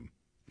trade him.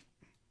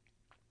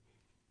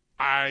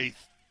 Why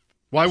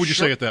would you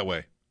say it that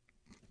way?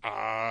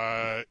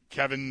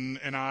 Kevin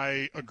and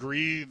I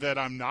agree that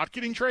I'm not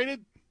getting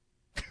traded.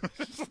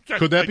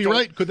 Could that be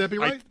right? Could that be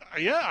right?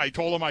 I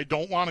told him I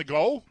don't want to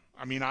go.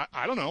 I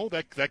don't know.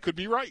 That could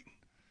be right.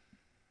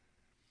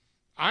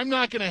 I'm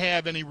not going to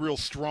have any real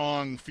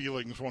strong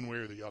feelings one way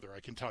or the other, I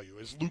can tell you,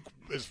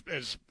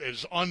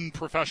 as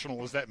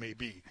unprofessional as that may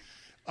be.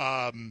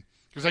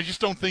 Because I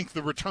just don't think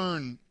the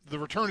return is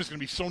going to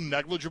be so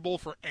negligible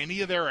for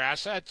any of their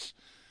assets.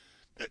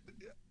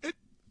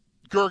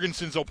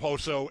 Gergenson's,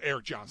 Oposo,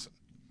 Eric Johnson.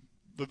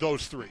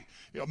 Those three.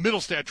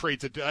 Middlestat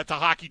trades, that's a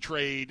hockey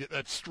trade,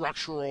 that's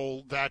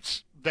structural,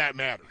 that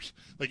matters.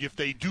 Like, if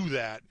they do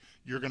that,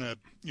 you're going to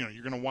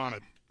want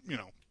to,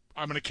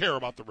 I'm going to care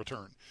about the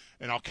return,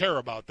 and I'll care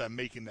about them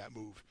making that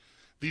move.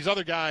 These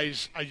other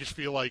guys, I just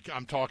feel like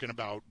I'm talking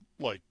about,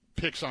 like,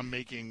 picks I'm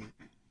making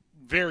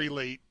very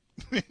late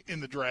in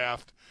the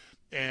draft,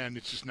 and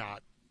it's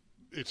not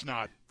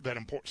that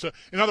important. So,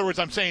 in other words,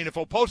 I'm saying if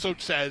Oposo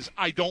says,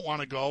 I don't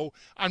want to go,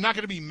 I'm not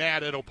going to be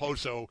mad at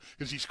Oposo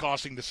because he's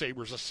costing the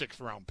Sabres a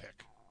 6th-round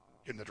pick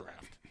in the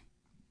draft.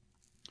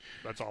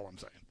 That's all I'm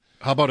saying.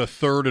 How about a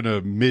third and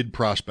a mid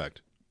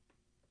prospect?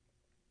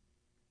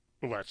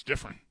 Well, that's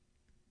different.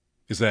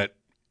 Is that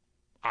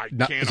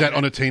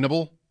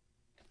unattainable?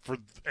 For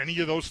any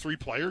of those three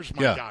players?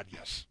 My God,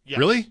 yes.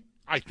 Really?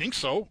 I think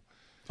so.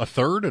 A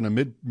third and a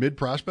mid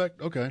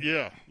prospect? Okay.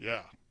 Yeah.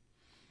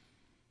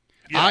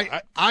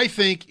 I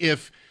think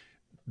if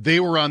they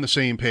were on the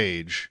same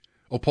page,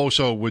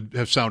 Oposo would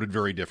have sounded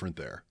very different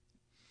there,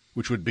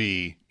 which would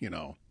be,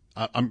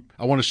 I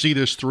want to see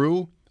this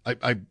through.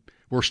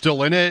 We're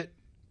still in it.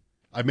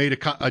 I made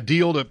a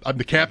deal I'm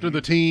the captain of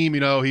the team.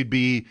 He'd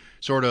be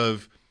sort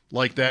of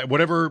like that.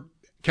 Whatever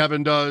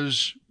Kevin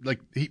does,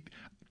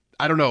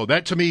 I don't know.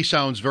 That to me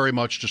sounds very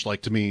much just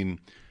like to mean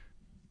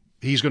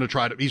he's going to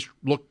try to. He's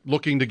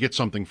looking to get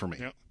something from me,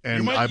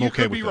 and I'm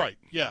okay with that. Right.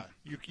 Yeah,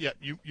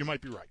 you might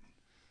be right.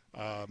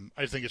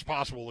 I think it's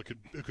possible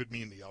it could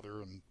mean the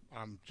other, and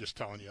I'm just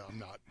telling you, I'm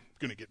not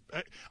going to get.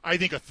 I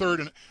think a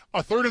third and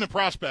a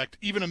prospect,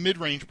 even a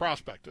mid-range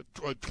prospect, a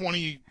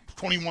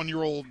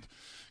 21-year-old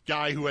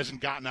guy who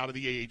hasn't gotten out of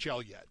the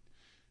AHL yet,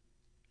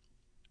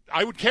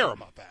 I would care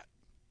about that.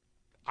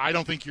 I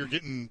don't think you're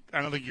getting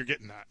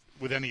that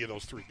with any of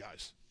those three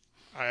guys.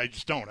 I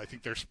just don't. I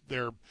think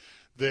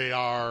They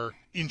are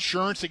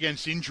insurance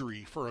against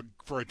injury for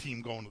a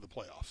team going to the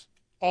playoffs.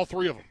 All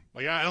three of them.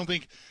 Like I don't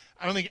think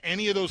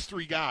any of those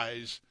three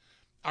guys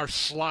are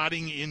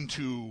slotting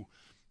into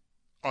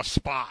a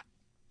spot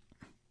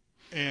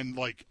and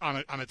like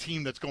on a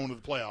team that's going to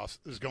the playoffs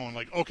is going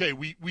like, okay,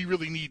 we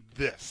really need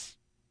this.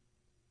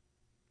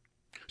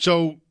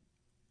 So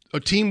a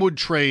team would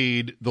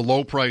trade the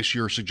low price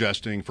you're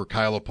suggesting for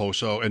Kyle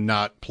Oposo and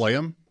not play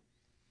him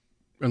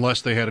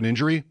unless they had an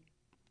injury?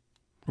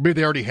 Or maybe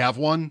they already have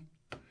one?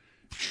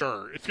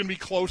 Sure. It's going to be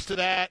close to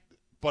that,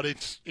 but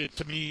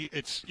to me,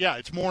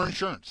 it's more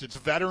insurance. It's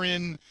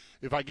veteran.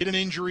 If I get an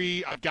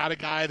injury, I've got a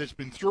guy that's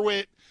been through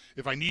it.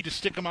 If I need to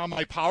stick him on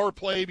my power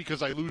play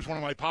because I lose one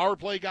of my power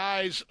play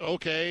guys,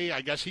 okay,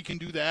 I guess he can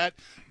do that.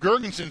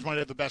 Gergensen's might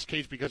have the best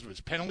case because of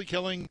his penalty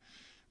killing,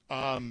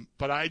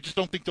 but I just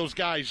don't think those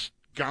guys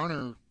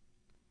garner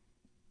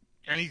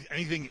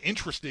anything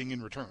interesting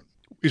in return.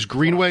 Is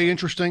Greenway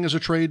interesting as a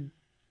trade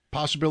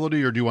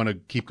possibility, or do you want to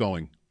keep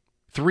going?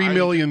 $3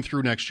 million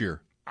through next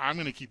year. I'm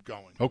going to keep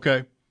going.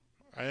 Okay.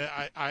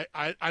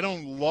 I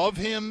don't love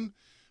him,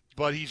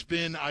 but he's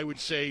been, I would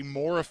say,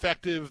 more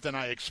effective than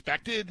I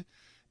expected.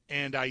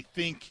 And I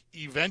think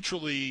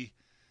eventually,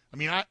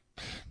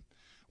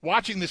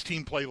 watching this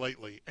team play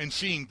lately and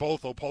seeing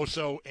both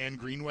Oposo and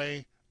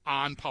Greenway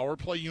on power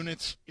play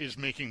units is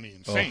making me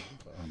insane.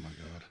 Oh my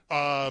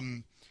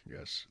God.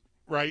 Yes.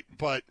 Right.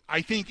 But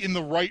I think in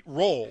the right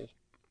role,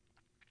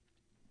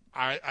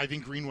 I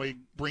think Greenway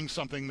brings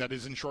something that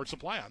is in short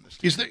supply on this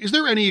team. Is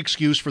there any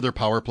excuse for their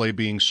power play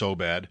being so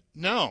bad?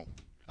 No.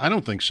 I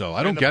don't think so.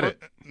 I don't get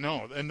it.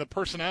 No, and the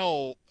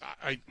personnel,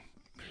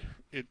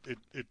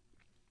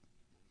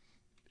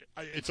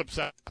 it's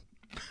upsetting.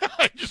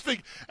 I just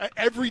think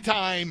every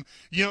time,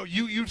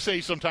 you say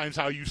sometimes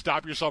how you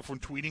stop yourself from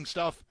tweeting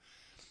stuff.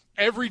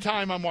 Every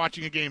time I'm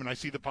watching a game and I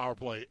see the power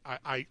play,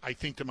 I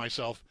think to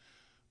myself,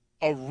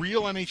 a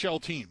real NHL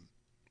team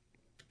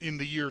in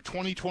the year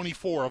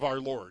 2024 of our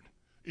Lord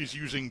is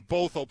using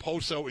both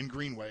Oposo and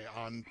Greenway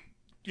on,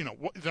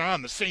 they're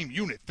on the same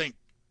unit, thank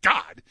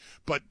God.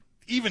 But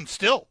even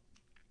still,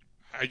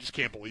 I just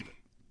can't believe it.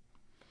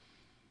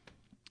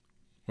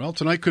 Well,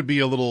 tonight could be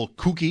a little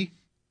kooky,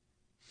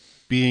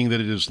 being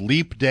that it is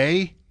Leap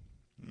Day,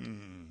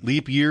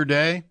 Leap Year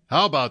Day.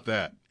 How about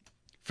that?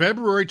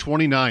 February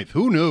 29th.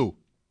 Who knew?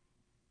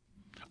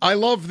 I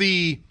love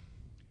the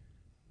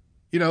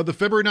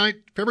February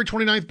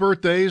 29th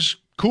birthdays.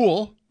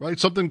 Cool, right?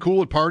 Something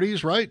cool at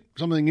parties, right?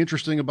 Something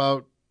interesting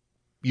about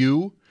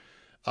you.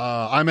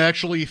 I'm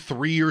actually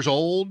 3 years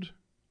old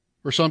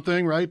or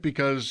something, right?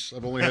 Because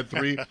I've only had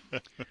 3.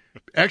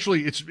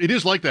 Actually, it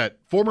is like that.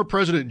 Former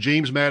President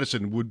James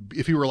Madison would,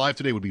 if he were alive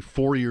today, would be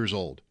 4 years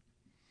old.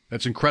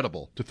 That's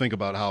incredible to think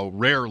about how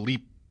rare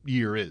leap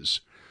year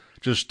is.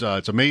 Just,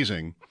 it's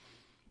amazing.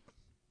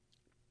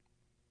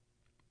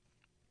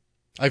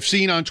 I've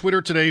seen on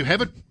Twitter today,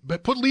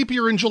 put leap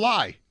year in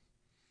July.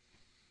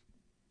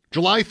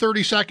 July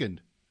 32nd.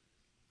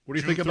 What do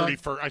you think about it?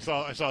 I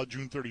saw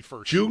June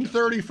 31st. June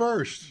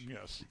 31st.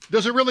 Yes.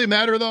 Does it really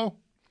matter, though,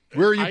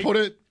 where you put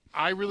it?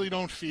 I really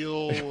don't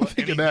feel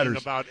anything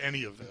about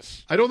any of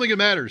this. I don't think it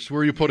matters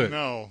where you put it.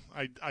 No,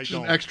 I Just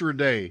don't. An extra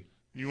day.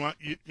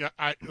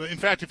 In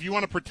fact, if you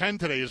want to pretend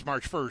today is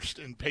March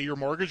 1st and pay your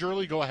mortgage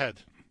early, go ahead.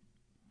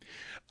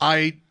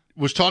 I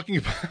was talking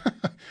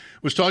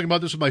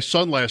about this with my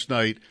son last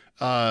night.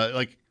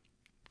 Kind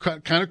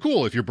of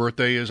cool if your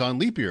birthday is on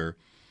leap year.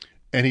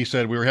 And he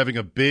said we were having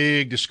a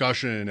big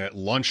discussion at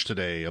lunch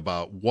today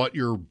about what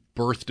your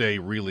birthday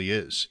really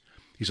is.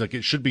 He's like,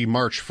 it should be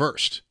March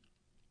 1st.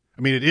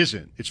 I mean, it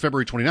isn't. It's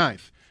February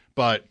 29th.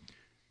 But,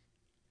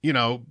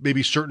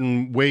 maybe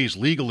certain ways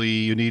legally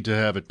you need to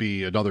have it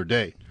be another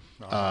day.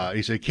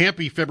 He said it can't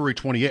be February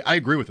 28th. I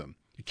agree with him.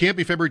 It can't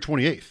be February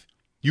 28th.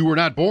 You were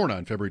not born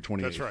on February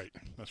 28th.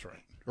 That's right.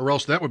 Or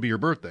else that would be your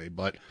birthday.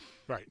 But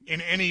right. In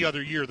any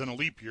other year than a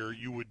leap year,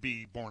 you would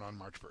be born on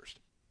March 1st.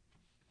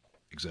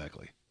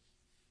 Exactly.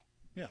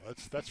 Yeah,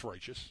 that's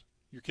righteous.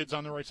 Your kid's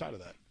on the right side of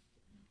that.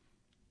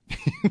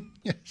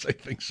 Yes, I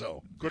think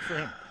so. Good for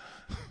him.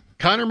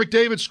 Connor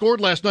McDavid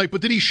scored last night,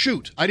 but did he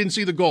shoot? I didn't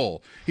see the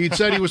goal. He'd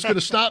said he was going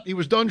to stop. He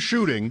was done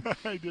shooting.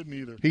 I didn't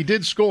either. He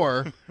did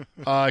score.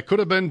 It could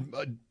have been,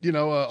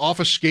 off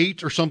a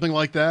skate or something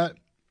like that.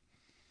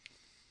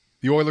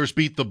 The Oilers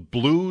beat the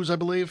Blues, I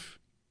believe.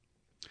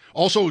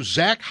 Also,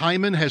 Zach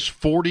Hyman has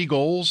 40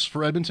 goals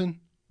for Edmonton.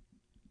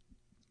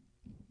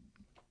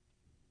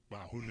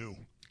 Wow, who knew?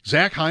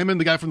 Zach Hyman,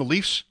 the guy from the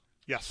Leafs?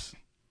 Yes.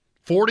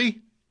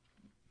 40?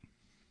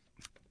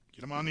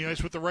 Get him on the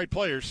ice with the right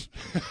players.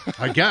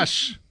 I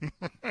guess.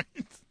 Right.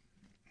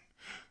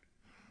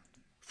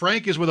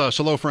 Frank is with us.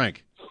 Hello,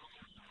 Frank.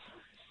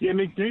 Yeah,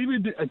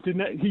 McDavid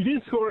he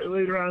did score it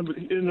later on, but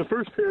in the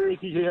first period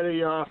he had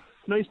a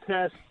nice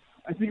pass.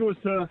 I think it was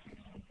the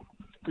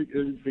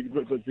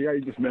guy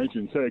you just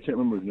mentioned. Sorry, I can't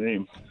remember his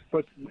name.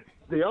 But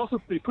they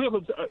put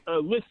up a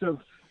list of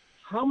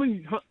how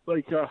many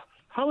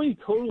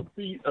total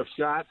feet of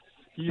shots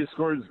he has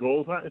scored his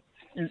goals on.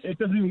 And it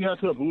doesn't even get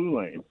to the blue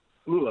line.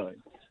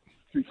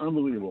 It's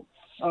unbelievable.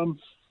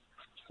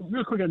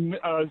 real quick on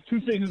two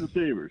things in the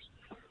Sabres.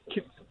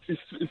 Is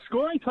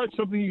scoring touch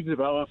something you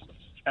develop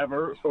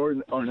ever or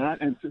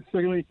not? And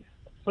secondly,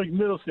 like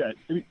Middlestat.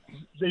 I mean,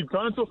 they've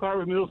gone so far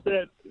with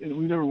Middlestat, and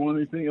we never won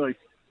anything. Like,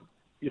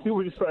 you think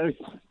we're just trying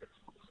to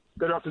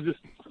better off to just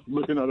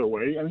look another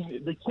way? I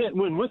mean, they can't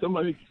win with them.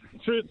 I mean,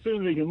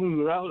 certainly they can lose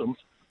without them.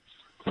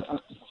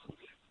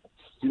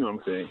 You know what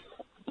I'm saying?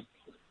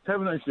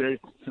 Have a nice day.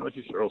 I like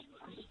your show.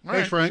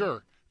 Thanks, Frank.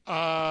 Sure.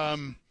 I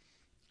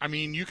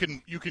mean, you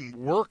can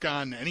work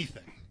on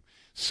anything.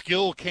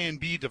 Skill can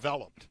be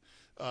developed.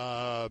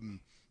 You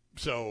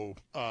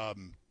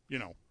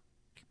know,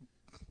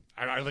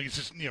 I think it's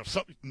just, you know,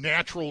 some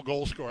natural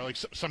goal scorer. Like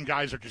some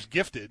guys are just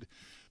gifted,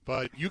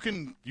 but you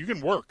can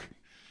work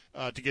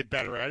to get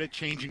better at it.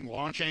 Changing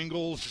launch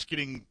angles, just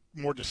getting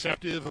more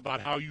deceptive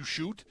about how you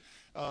shoot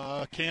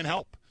can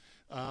help.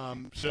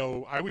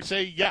 So I would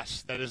say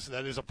yes, that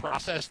is a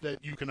process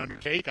that you can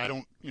undertake. I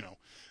don't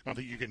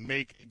think you can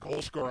make a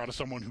goal scorer out of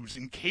someone who's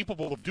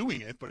incapable of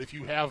doing it. But if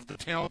you have the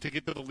talent to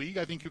get to the league,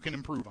 I think you can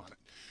improve on it.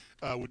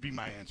 Would be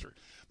my answer.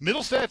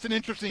 Middlestat's an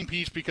interesting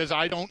piece because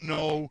I don't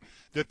know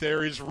that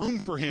there is room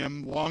for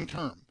him long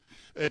term.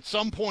 At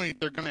some point,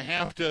 they're going to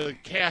have to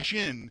cash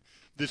in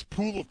this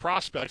pool of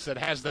prospects that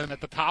has them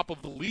at the top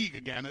of the league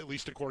again, at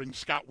least according to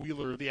Scott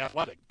Wheeler of The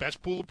Athletic.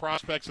 Best pool of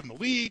prospects in the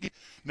league,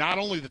 not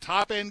only the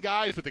top-end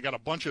guys, but they got a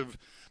bunch of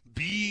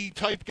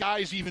B-type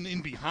guys even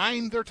in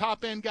behind their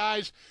top-end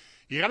guys.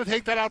 You got to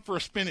take that out for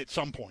a spin at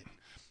some point.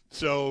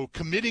 So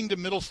committing to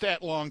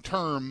Middlestat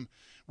long-term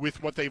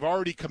with what they've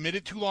already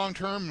committed to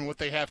long-term and what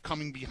they have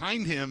coming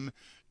behind him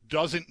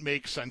doesn't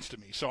make sense to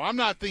me. So I'm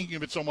not thinking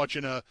of it so much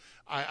in a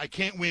I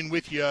can't win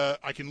with you,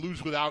 I can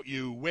lose without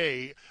you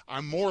way.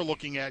 I'm more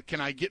looking at,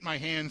 can I get my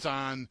hands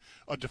on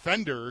a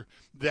defender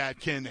that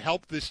can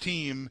help this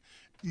team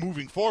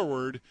moving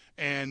forward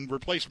and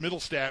replace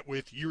Middlestat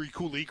with Yuri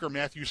Kulik or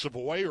Matthew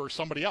Savoy or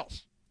somebody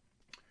else.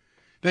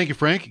 Thank you,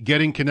 Frank.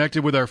 Getting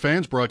connected with our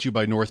fans brought to you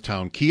by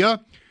Northtown Kia,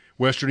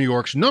 Western New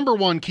York's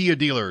 #1 Kia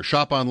dealer.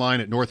 Shop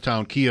online at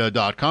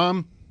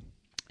northtownkia.com.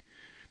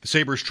 The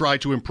Sabres try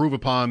to improve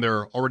upon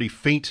their already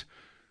faint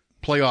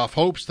playoff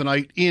hopes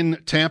tonight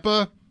in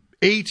Tampa.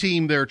 A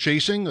team they're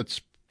chasing.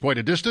 That's quite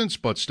a distance,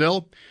 but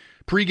still.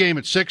 Pre-game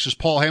at 6 as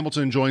Paul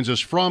Hamilton joins us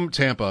from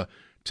Tampa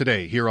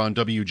today here on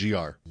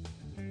WGR.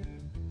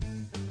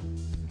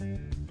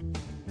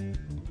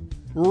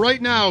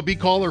 Right now, be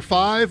caller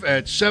 5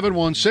 at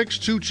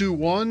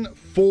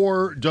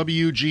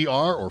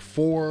 716-221-4WGR or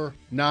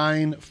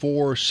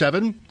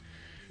 4947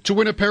 to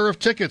win a pair of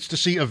tickets to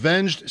see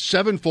Avenged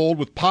Sevenfold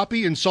with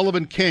Poppy and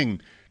Sullivan King,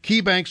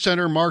 KeyBank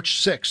Center,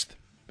 March 6th.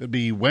 That'd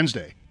be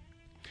Wednesday.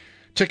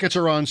 Tickets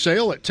are on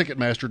sale at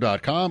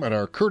Ticketmaster.com and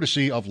are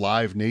courtesy of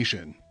Live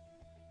Nation.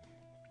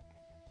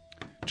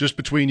 Just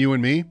between you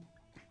and me,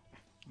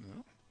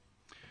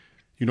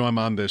 you know I'm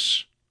on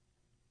this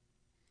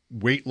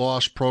weight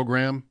loss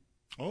program.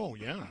 Oh,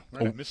 yeah.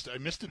 Right. I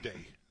missed a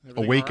day.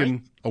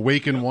 Awaken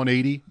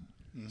 180.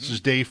 Mm-hmm. This is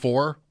day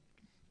 4.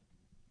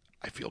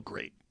 I feel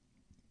great.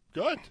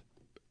 Good.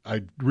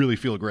 I really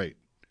feel great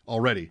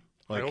already.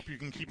 I hope you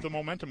can keep the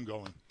momentum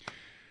going.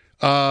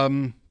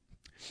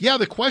 Yeah,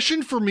 the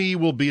question for me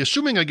will be,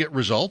 assuming I get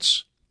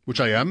results, which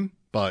I am,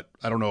 but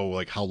I don't know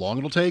like how long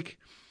it'll take.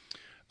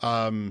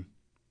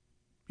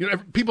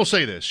 People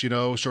say this,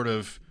 sort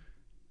of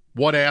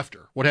what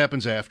after? What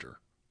happens after?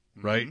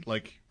 Right? Mm-hmm.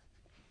 Like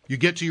you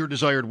get to your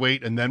desired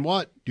weight and then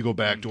what? You go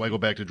back. Mm-hmm. Do I go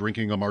back to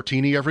drinking a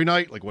martini every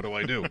night? Like what do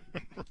I do?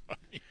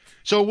 Right.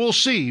 So we'll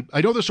see. I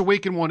know this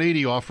Awaken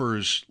 180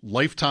 offers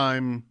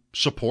lifetime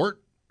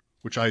support,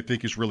 which I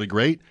think is really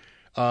great.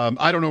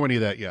 I don't know any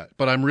of that yet,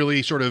 but I'm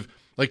really sort of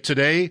like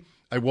today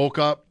I woke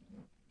up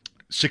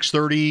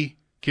 6:30,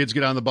 kids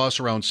get on the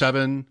bus around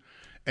 7,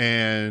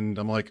 and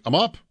I'm like, I'm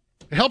up.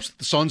 It helps that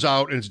the sun's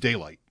out and it's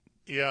daylight.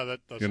 Yeah,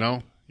 that does.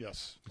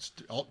 Yes. It's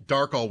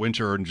dark all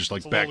winter and just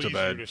like back to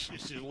bed. It's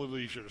a little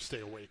easier to stay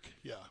awake.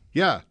 Yeah.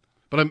 Yeah.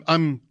 But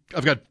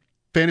I've got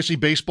fantasy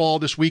baseball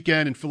this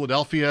weekend in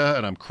Philadelphia,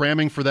 and I'm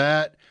cramming for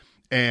that.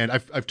 And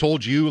I've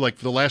told you, like,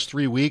 for the last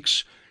 3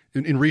 weeks,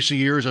 in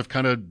recent years, I've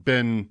kind of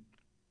been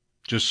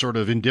just sort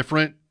of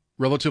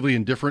relatively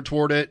indifferent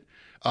toward it,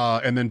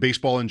 and then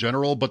baseball in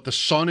general. But the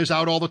sun is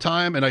out all the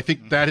time, and I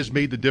think that has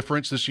made the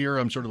difference this year.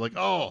 I'm sort of like,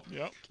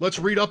 Let's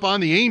read up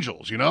on the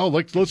Angels,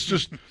 Like,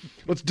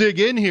 let's dig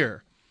in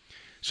here.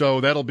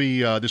 So that'll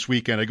be this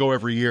weekend. I go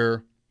every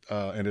year,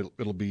 and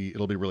it'll be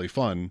really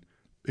fun.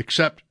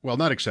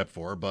 Not except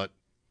for, but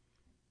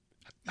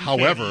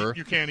however,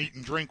 you can't eat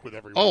and drink with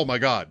everyone. Oh my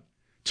God!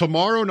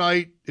 Tomorrow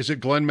night is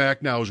at Glenn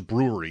Macnow's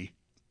Brewery.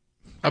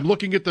 I'm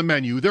looking at the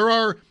menu. There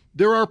are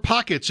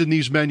pockets in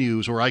these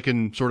menus where I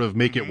can sort of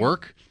make it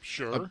work.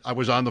 Sure. I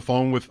was on the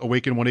phone with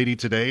Awaken 180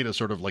 today to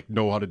sort of like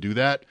know how to do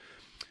that,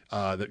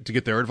 to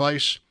get their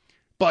advice.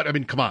 But I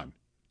mean, come on!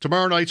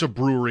 Tomorrow night's a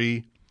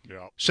brewery.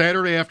 Yeah.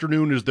 Saturday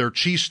afternoon is their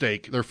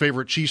cheesesteak, their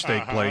favorite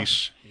cheesesteak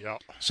place,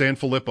 San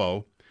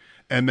Filippo.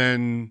 And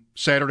then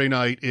Saturday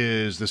night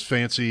is this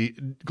fancy,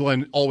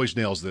 Glenn always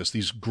nails this,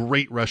 these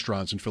great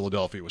restaurants in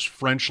Philadelphia. It was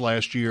French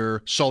last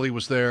year. Sully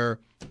was there.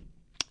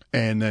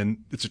 And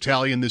then it's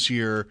Italian this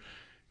year.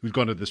 We've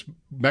gone to this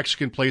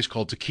Mexican place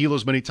called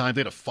Tequila's many times.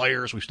 They had a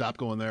fire, so we stopped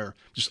going there.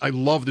 I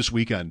love this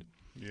weekend.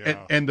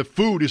 Yeah. And the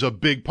food is a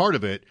big part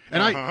of it.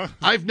 And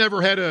I've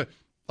never had a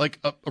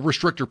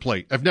restrictor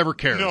plate. I've never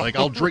cared. No,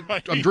 I'll drink.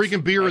 right. I'm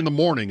drinking beer in the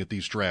morning at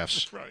these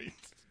drafts. Right.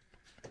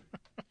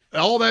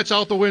 All that's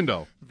out the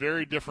window.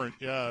 Very different.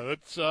 Yeah,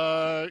 that's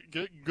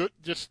good.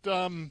 Just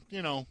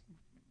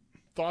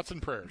thoughts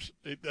and prayers.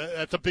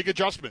 That's a big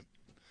adjustment.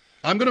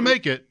 I'm going to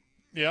make it.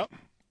 Yeah.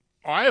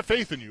 I have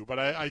faith in you, but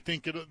I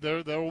think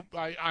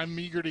I'm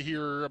eager to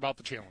hear about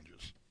the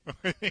challenges.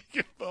 I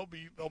think there'll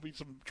be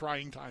some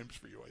trying times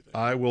for you, I think.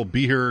 I will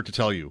be here to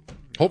tell you,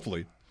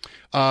 hopefully.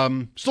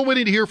 Still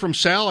waiting to hear from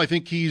Sal. I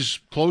think he's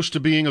close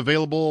to being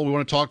available. We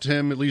want to talk to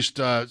him at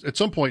least at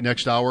some point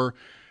next hour.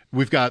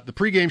 We've got the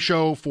pregame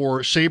show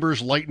for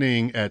Sabres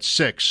Lightning at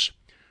 6.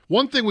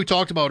 One thing we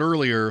talked about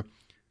earlier,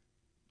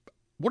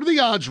 what are the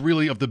odds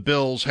really of the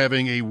Bills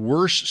having a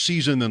worse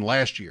season than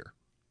last year?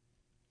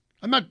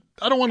 I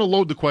don't want to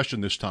load the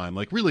question this time.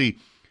 Really,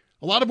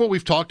 a lot of what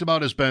we've talked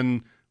about has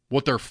been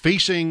what they're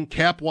facing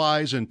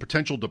cap-wise and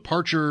potential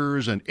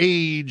departures and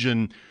age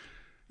and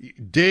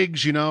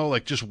Diggs,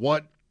 just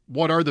what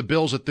are the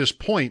Bills at this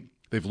point?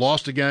 They've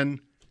lost again,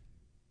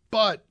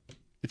 but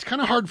it's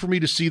kind of hard for me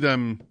to see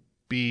them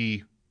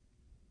be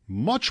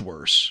much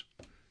worse,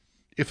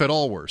 if at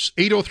all worse.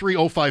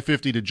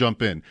 803-0550 to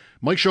jump in.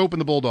 Mike Schopp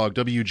and the Bulldog,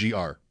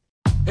 WGR.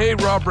 Hey,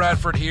 Rob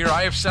Bradford here.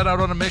 I have set out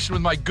on a mission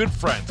with my good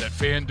friends at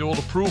FanDuel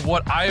to prove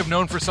what I have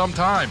known for some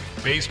time.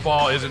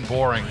 Baseball isn't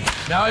boring.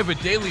 Now I have a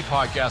daily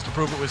podcast to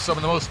prove it with some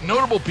of the most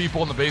notable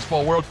people in the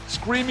baseball world,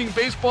 screaming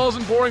baseball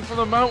isn't boring from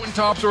the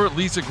mountaintops, or at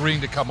least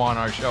agreeing to come on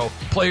our show.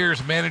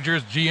 Players,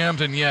 managers,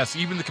 GMs, and yes,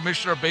 even the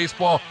commissioner of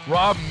baseball,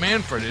 Rob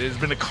Manfred. It has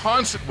been a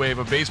constant wave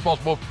of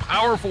baseball's most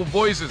powerful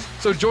voices.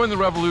 So join the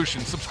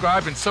revolution.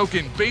 Subscribe and soak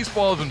in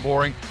Baseball Isn't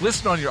Boring.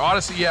 Listen on your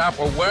Odyssey app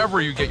or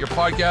wherever you get your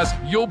podcasts.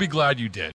 You'll be glad you did.